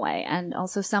it that way. And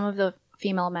also some of the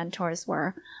female mentors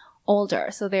were older,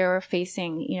 so they were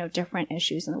facing, different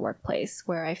issues in the workplace,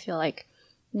 where I feel like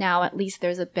now at least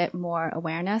there's a bit more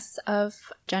awareness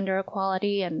of gender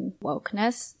equality and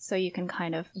wokeness. So you can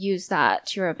kind of use that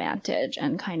to your advantage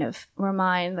and kind of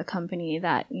remind the company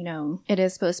that, it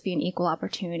is supposed to be an equal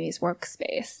opportunities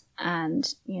workspace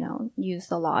and, use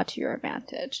the law to your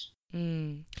advantage.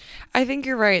 I think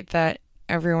you're right that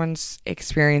everyone's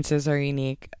experiences are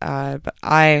unique. But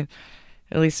I,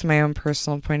 at least from my own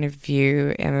personal point of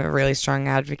view, am a really strong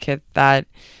advocate that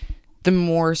the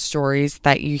more stories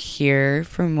that you hear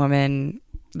from women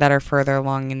that are further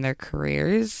along in their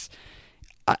careers,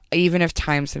 even if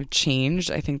times have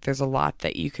changed, I think there's a lot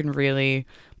that you can really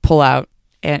pull out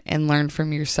and learn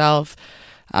from yourself,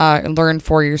 and learn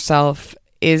for yourself.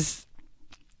 Is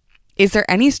there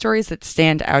any stories that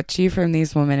stand out to you from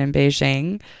these women in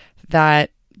Beijing that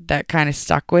kind of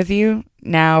stuck with you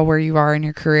now where you are in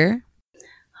your career?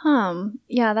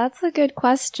 Yeah, that's a good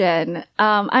question.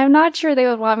 I'm not sure they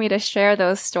would want me to share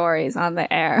those stories on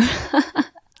the air.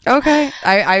 Okay.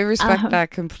 I respect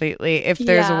that completely. If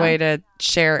there's a way to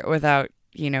share it without,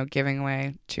 giving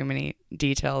away too many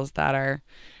details that are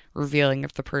revealing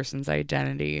of the person's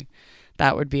identity,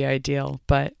 that would be ideal.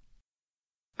 But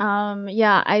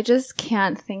I just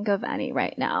can't think of any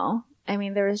right now. I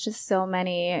mean, there was just so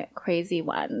many crazy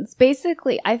ones.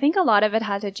 Basically, I think a lot of it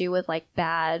had to do with like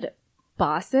bad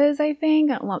bosses, I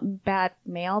think, bad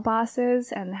male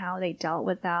bosses and how they dealt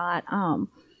with that.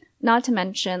 Not to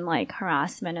mention like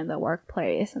harassment in the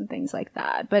workplace and things like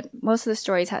that. But most of the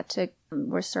stories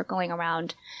were circling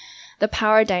around the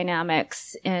power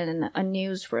dynamics in a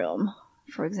newsroom,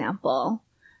 for example,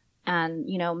 and,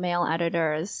 male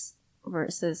editors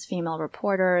versus female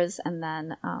reporters, and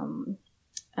then,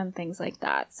 and things like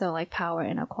that. So like power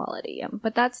inequality.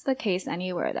 But that's the case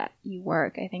anywhere that you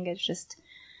work. I think it's just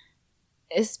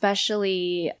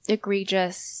especially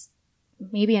egregious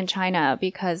maybe in China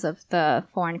because of the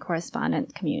foreign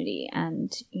correspondent community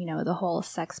and, the whole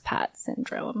sexpat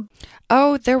syndrome.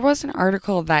 Oh, there was an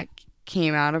article that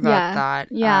came out about that.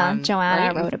 Yeah,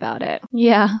 Joanna wrote about it.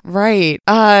 Yeah. Right.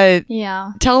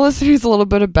 Yeah. Tell listeners a little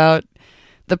bit about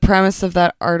the premise of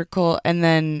that article and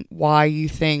then why you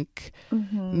think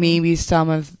maybe some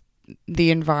of the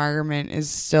environment is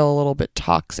still a little bit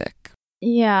toxic.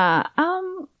 Yeah.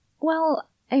 Well,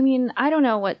 I mean, I don't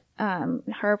know what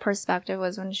her perspective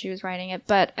was when she was writing it,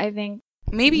 but I think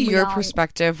maybe your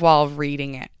perspective while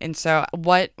reading it. And so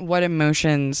what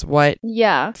emotions, what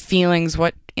feelings,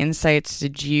 what insights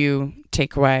did you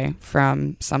take away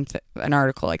from an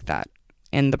article like that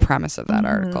and the premise of that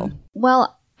article?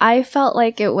 Well, I felt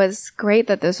like it was great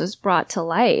that this was brought to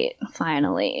light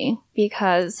finally,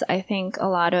 because I think a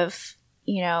lot of,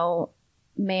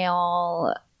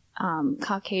 male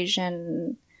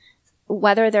Caucasian,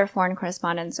 whether they're foreign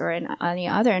correspondents or in any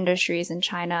other industries in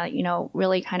China,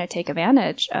 really kind of take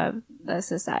advantage of the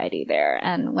society there.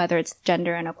 And whether it's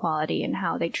gender inequality and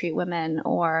how they treat women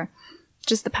or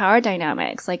just the power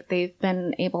dynamics, like they've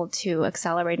been able to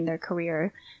accelerate in their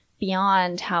career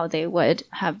beyond how they would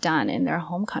have done in their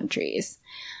home countries,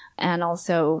 and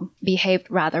also behaved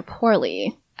rather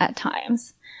poorly at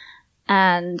times.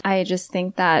 And I just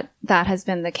think that has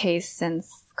been the case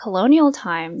since colonial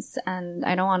times, and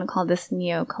I don't want to call this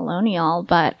neo-colonial,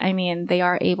 but I mean, they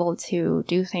are able to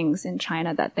do things in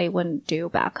China that they wouldn't do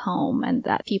back home and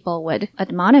that people would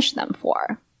admonish them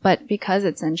for. But because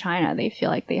it's in China, they feel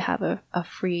like they have a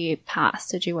free pass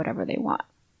to do whatever they want.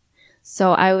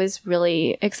 So I was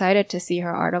really excited to see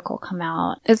her article come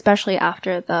out, especially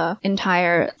after the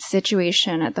entire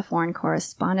situation at the Foreign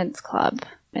Correspondents Club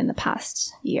in the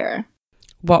past year.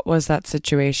 What was that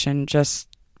situation? Just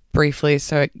briefly,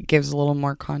 so it gives a little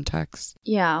more context.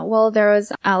 Yeah, well, there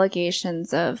was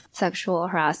allegations of sexual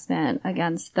harassment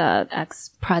against the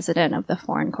ex-president of the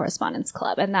Foreign Correspondents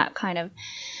Club, and that kind of,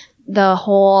 the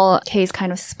whole case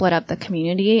kind of split up the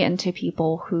community into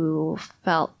people who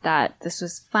felt that this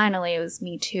was finally, it was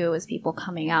Me Too, it was people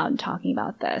coming out and talking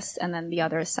about this, and then the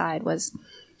other side was,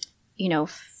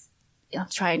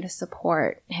 trying to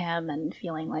support him and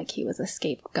feeling like he was a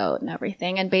scapegoat and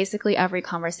everything. And basically every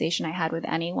conversation I had with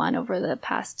anyone over the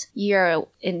past year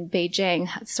in Beijing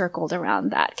had circled around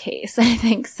that case, I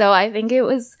think. So I think it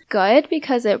was good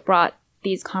because it brought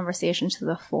these conversations to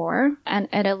the fore, and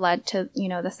it led to,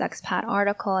 the Sexpat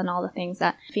article and all the things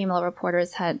that female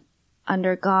reporters had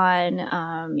undergone.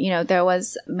 There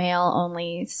was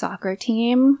male-only soccer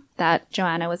team that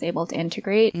Joanna was able to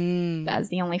integrate as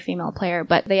the only female player,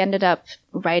 but they ended up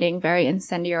writing very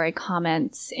incendiary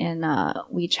comments in a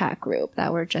WeChat group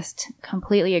that were just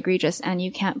completely egregious, and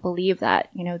you can't believe that,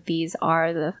 these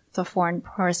are the foreign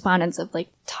correspondents of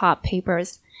top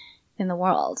papers in the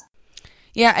world.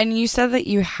 Yeah, and you said that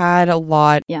you had a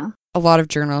lot of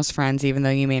journalist friends, even though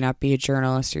you may not be a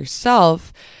journalist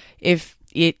yourself.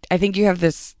 I think you have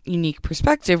this unique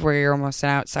perspective where you're almost an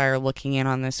outsider looking in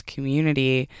on this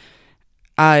community.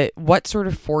 What sort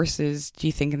of forces do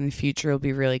you think in the future will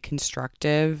be really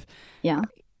constructive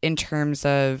in terms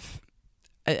of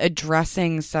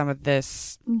addressing some of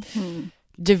this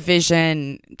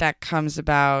division that comes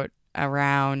about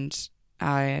around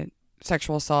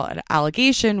sexual assault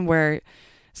allegation, where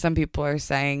some people are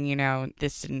saying,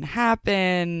 this didn't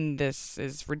happen, this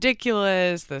is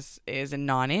ridiculous, this is a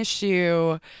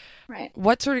non-issue. Right.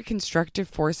 What sort of constructive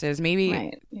forces,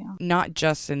 maybe not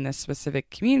just in this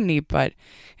specific community, but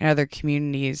in other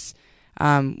communities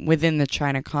within the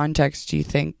China context, do you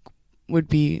think would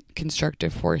be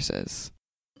constructive forces?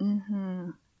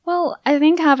 Well, I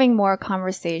think having more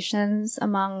conversations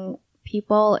among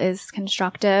people is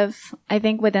constructive. I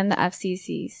think within the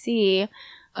FCCC,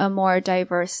 a more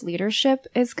diverse leadership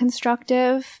is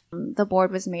constructive. The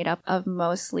board was made up of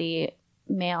mostly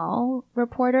male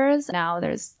reporters. Now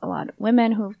there's a lot of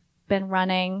women who've been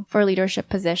running for leadership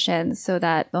positions, so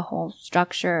that the whole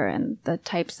structure and the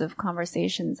types of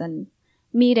conversations and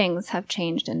meetings have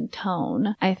changed in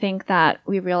tone. I think that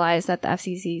we realized that the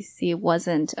FCCC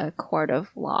wasn't a court of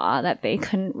law, that they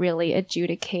couldn't really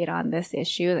adjudicate on this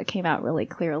issue. That came out really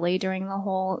clearly during the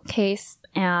whole case.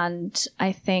 And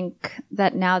I think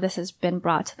that now this has been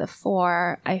brought to the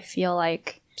fore, I feel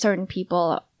like certain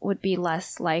people would be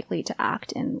less likely to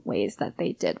act in ways that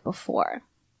they did before.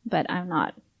 But I'm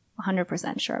not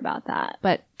 100% sure about that.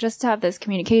 But just to have this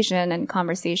communication and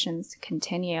conversations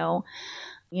continue,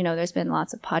 there's been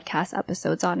lots of podcast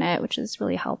episodes on it, which is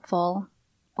really helpful.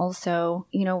 Also,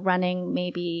 running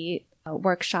maybe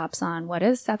workshops on what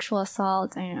is sexual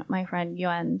assault. My friend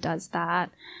Yuan does that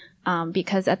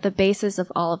because at the basis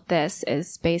of all of this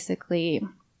is basically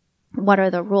what are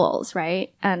the rules,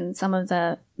 right? And some of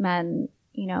the men,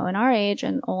 in our age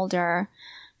and older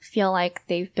feel like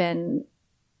they've been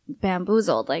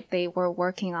bamboozled, like they were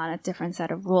working on a different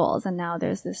set of rules and now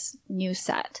there's this new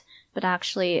set. But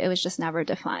actually, it was just never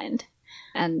defined.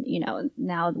 And,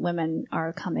 now women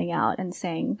are coming out and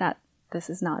saying that this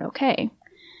is not okay.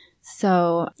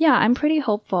 So, yeah, I'm pretty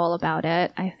hopeful about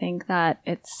it. I think that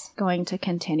it's going to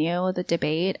continue the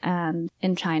debate and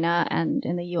in China and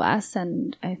in the US.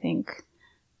 And I think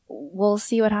we'll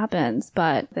see what happens.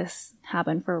 But this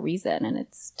happened for a reason, and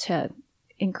it's to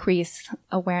increase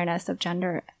awareness of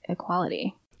gender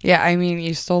equality. Yeah,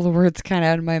 you stole the words kind of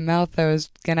out of my mouth. I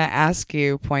was going to ask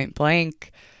you point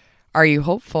blank, are you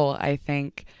hopeful? I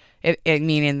think,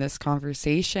 in this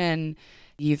conversation,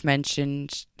 you've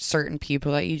mentioned certain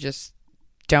people that you just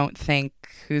don't think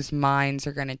whose minds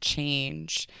are going to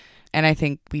change. And I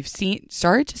think we've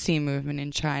started to see movement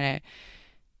in China.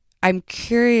 I'm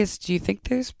curious, do you think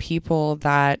there's people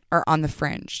that are on the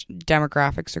fringe,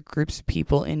 demographics or groups of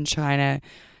people in China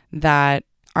that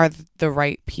are the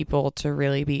right people to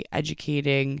really be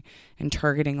educating and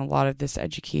targeting a lot of this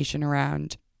education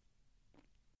around?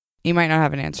 You might not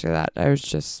have an answer to that. I was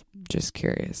just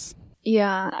curious.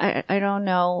 Yeah, I don't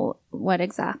know what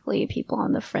exactly people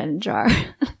on the fringe are.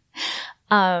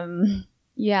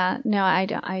 Yeah, no,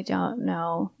 I don't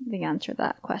know the answer to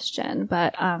that question,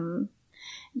 but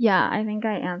yeah, I think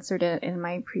I answered it in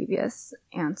my previous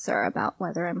answer about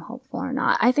whether I'm hopeful or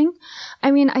not. I think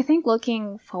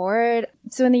looking forward,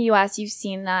 so in the US, you've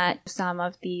seen that some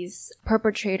of these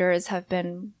perpetrators have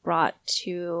been brought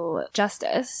to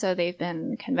justice. So they've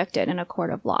been convicted in a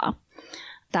court of law.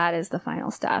 That is the final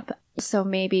step. So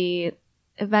maybe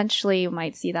eventually we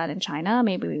might see that in China.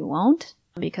 Maybe we won't,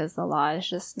 because the law is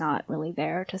just not really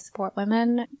there to support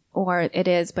women, or it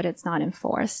is, but it's not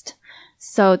enforced.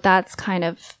 So that's kind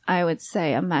of, I would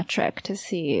say, a metric to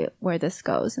see where this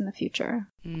goes in the future.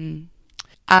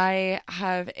 I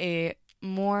have a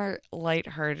more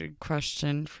lighthearted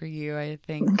question for you. I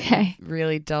think Okay.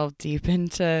 really delve deep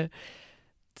into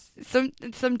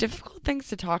some difficult things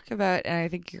to talk about, and I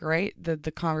think you're right that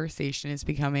the conversation is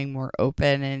becoming more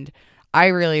open, and I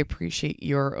really appreciate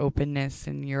your openness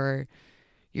and your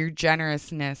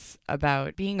generousness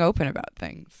about being open about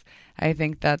things. I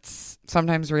think that's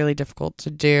sometimes really difficult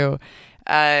to do.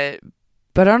 But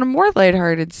on a more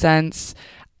lighthearted sense,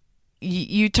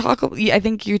 I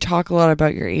think you talk a lot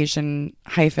about your Asian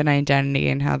hyphen identity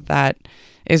and how that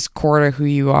is core to who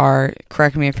you are.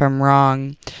 Correct me if I'm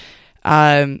wrong.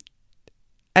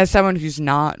 As someone who's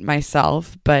not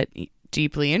myself, but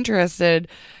deeply interested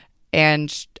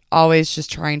and always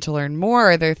just trying to learn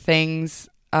more, are there things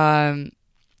that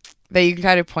you can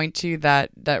kind of point to that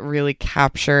really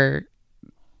capture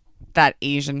that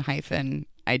Asian hyphen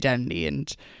identity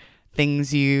and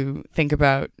things you think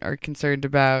about or concerned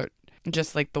about,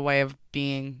 just like the way of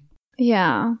being?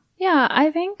 Yeah,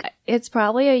 I think it's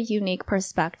probably a unique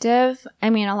perspective. I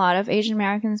mean, a lot of Asian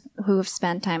Americans who have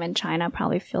spent time in China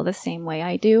probably feel the same way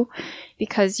I do,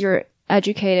 because you're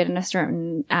educated in a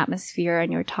certain atmosphere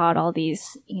and you're taught all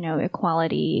these,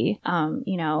 equality,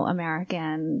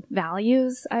 American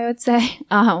values, I would say,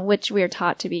 which we're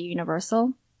taught to be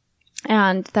universal.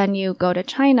 And then you go to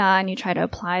China and you try to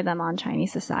apply them on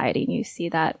Chinese society and you see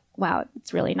that, wow,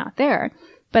 it's really not there.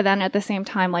 But then at the same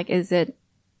time, like, is it,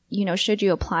 should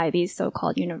you apply these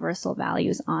so-called universal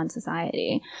values on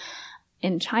society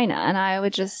in China? And I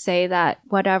would just say that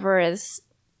whatever is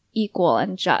equal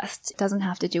and just doesn't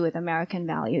have to do with American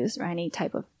values or any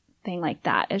type of thing like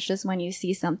that. It's just when you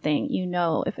see something,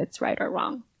 if it's right or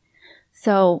wrong.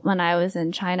 So when I was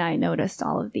in China, I noticed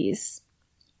all of these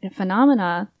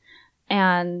phenomena.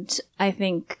 And I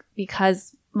think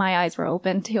because my eyes were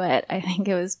open to it, I think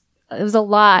it was a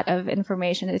lot of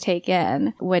information to take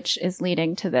in, which is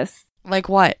leading to this. Like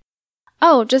what?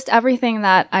 Oh, just everything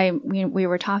that we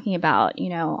were talking about,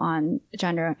 on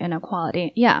gender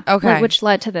inequality. Yeah. Okay. Which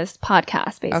led to this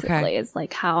podcast, basically. Okay. Is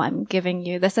like how I'm giving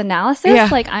you this analysis. Yeah.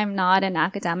 Like, I'm not an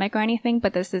academic or anything,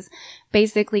 but this is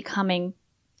basically coming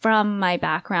from my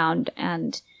background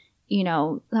and,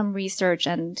 some research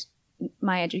and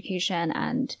my education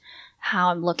and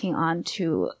how I'm looking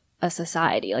onto a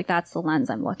society. Like, that's the lens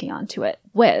I'm looking onto it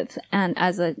with. And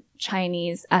as a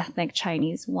ethnic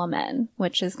Chinese woman,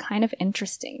 which is kind of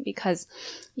interesting because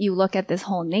you look at this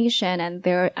whole nation and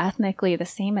they're ethnically the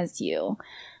same as you,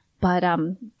 but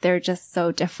they're just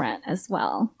so different as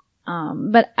well.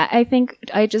 But I think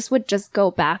I would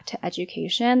go back to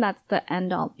education. That's the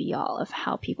end all be all of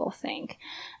how people think.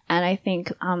 And I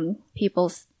think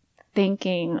people's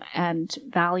thinking and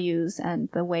values and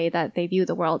the way that they view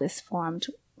the world is formed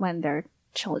when they're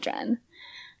children.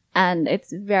 And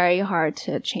it's very hard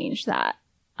to change that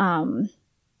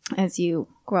as you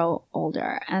grow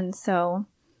older. And so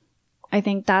I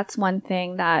think that's one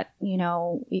thing that,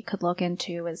 we could look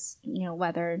into is,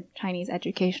 whether Chinese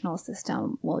educational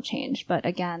system will change. But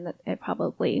again, it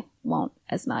probably won't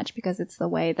as much because it's the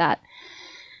way that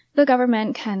the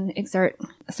government can exert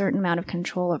a certain amount of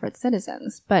control over its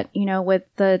citizens. But, with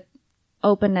the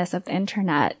openness of the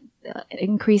internet,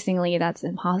 increasingly that's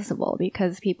impossible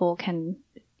because people can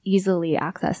easily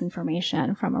access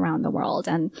information from around the world.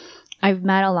 And I've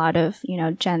met a lot of,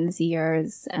 Gen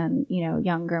Zers and,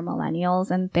 younger millennials,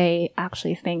 and they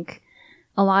actually think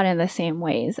a lot in the same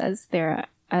ways as their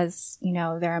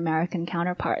American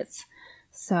counterparts.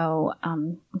 So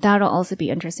that'll also be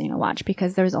interesting to watch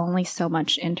because there's only so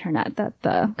much internet that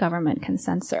the government can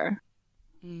censor.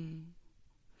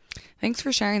 Thanks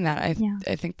for sharing that. I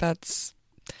think that's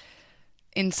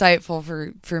insightful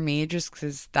for me, just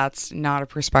because that's not a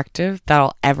perspective that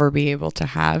I'll ever be able to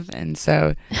have, and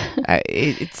so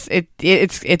it's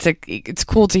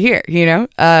cool to hear,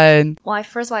 Well,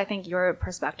 first of all, I think your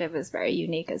perspective is very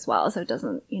unique as well, so it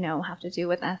doesn't have to do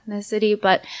with ethnicity.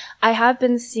 But I have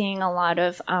been seeing a lot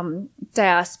of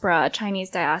Chinese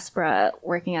diaspora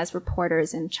working as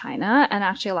reporters in China, and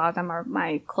actually a lot of them are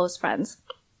my close friends,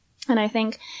 and I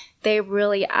think they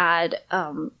really add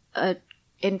a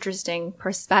interesting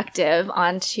perspective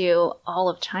onto all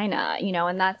of China,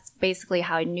 and that's basically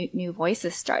how New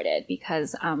Voices started,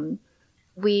 because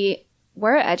we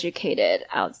were educated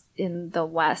out in the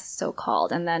West,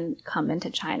 so-called, and then come into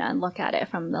China and look at it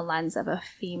from the lens of a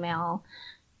female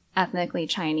ethnically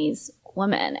Chinese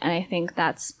woman. And I think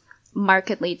that's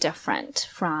markedly different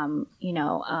from,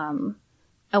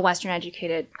 a Western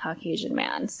educated Caucasian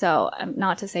man. So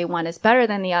not to say one is better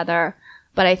than the other,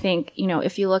 but I think, you know,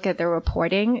 if you look at their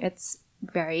reporting, it's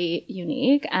very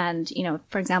unique. And, you know,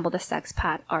 for example, the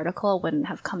Sexpat article wouldn't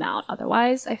have come out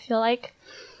otherwise, I feel like.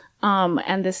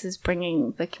 And this is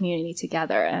bringing the community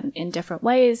together and in different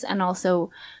ways, and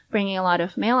also bringing a lot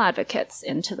of male advocates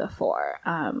into the fore.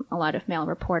 A lot of male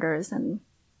reporters and,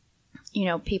 you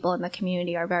know, people in the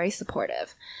community are very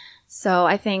supportive. So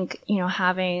I think, you know,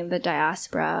 having the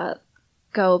diaspora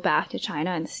go back to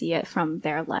China and see it from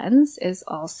their lens is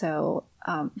also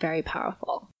very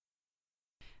powerful.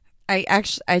 I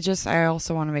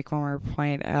also want to make one more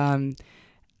point.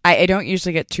 I don't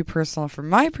usually get too personal from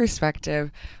my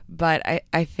perspective, but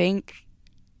I think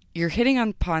you're hitting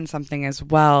upon something as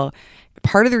well.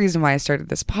 Part of the reason why I started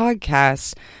this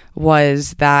podcast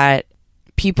was that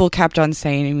people kept on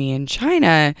saying to me in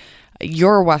China,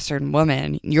 you're a Western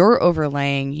woman, you're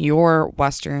overlaying your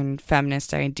Western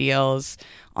feminist ideals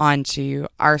onto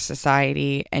our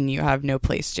society, and you have no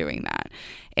place doing that.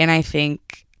 And I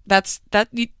think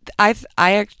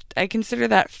I consider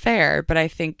that fair, but I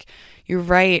think you're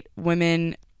right.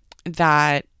 Women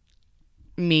that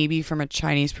maybe from a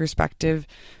Chinese perspective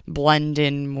blend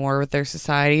in more with their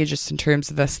society just in terms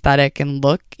of aesthetic and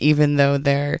look, even though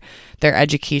their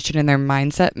education and their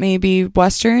mindset may be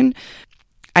Western,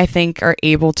 I think are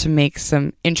able to make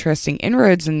some interesting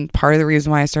inroads. And part of the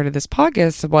reason why I started this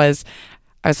podcast was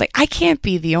I was like, I can't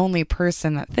be the only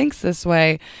person that thinks this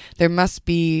way. There must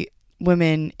be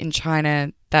women in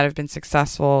China that have been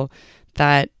successful,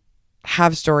 that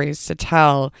have stories to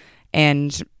tell,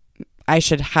 and I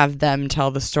should have them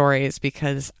tell the stories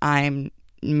because I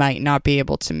might not be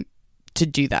able to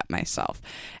do that myself.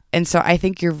 And so I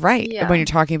think you're right when you're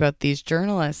talking about these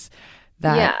journalists,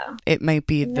 that it might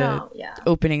be the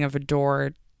opening of a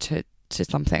door to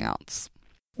something else.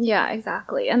 Yeah,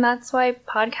 exactly. And that's why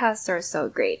podcasts are so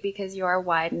great, because you are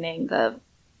widening the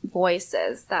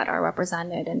voices that are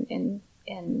represented in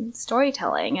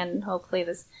storytelling. And hopefully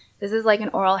this is like an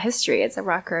oral history. It's a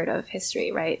record of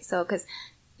history, right? So, because,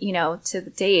 you know, to the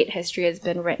date, history has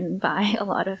been written by a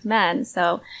lot of men.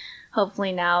 So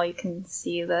hopefully now you can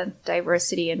see the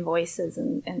diversity in voices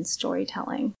and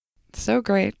storytelling. So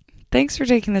great. Thanks for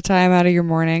taking the time out of your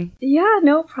morning. Yeah,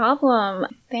 no problem.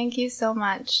 Thank you so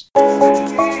much.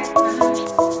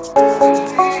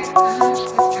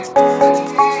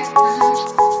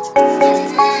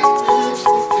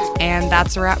 And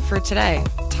that's a wrap for today.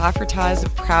 Ta for Ta is a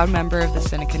proud member of the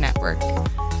Sinica Network.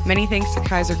 Many thanks to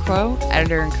Kaiser Kuo,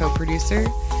 editor and co-producer,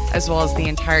 as well as the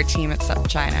entire team at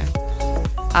SupChina.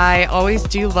 I always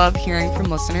do love hearing from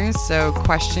listeners, so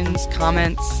questions,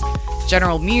 comments,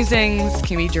 general musings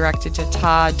can be directed to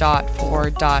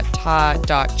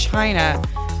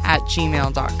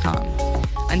ta.for.ta.china@gmail.com.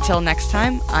 Until next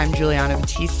time, I'm Juliana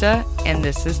Batista, and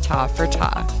this is Ta for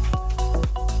Ta.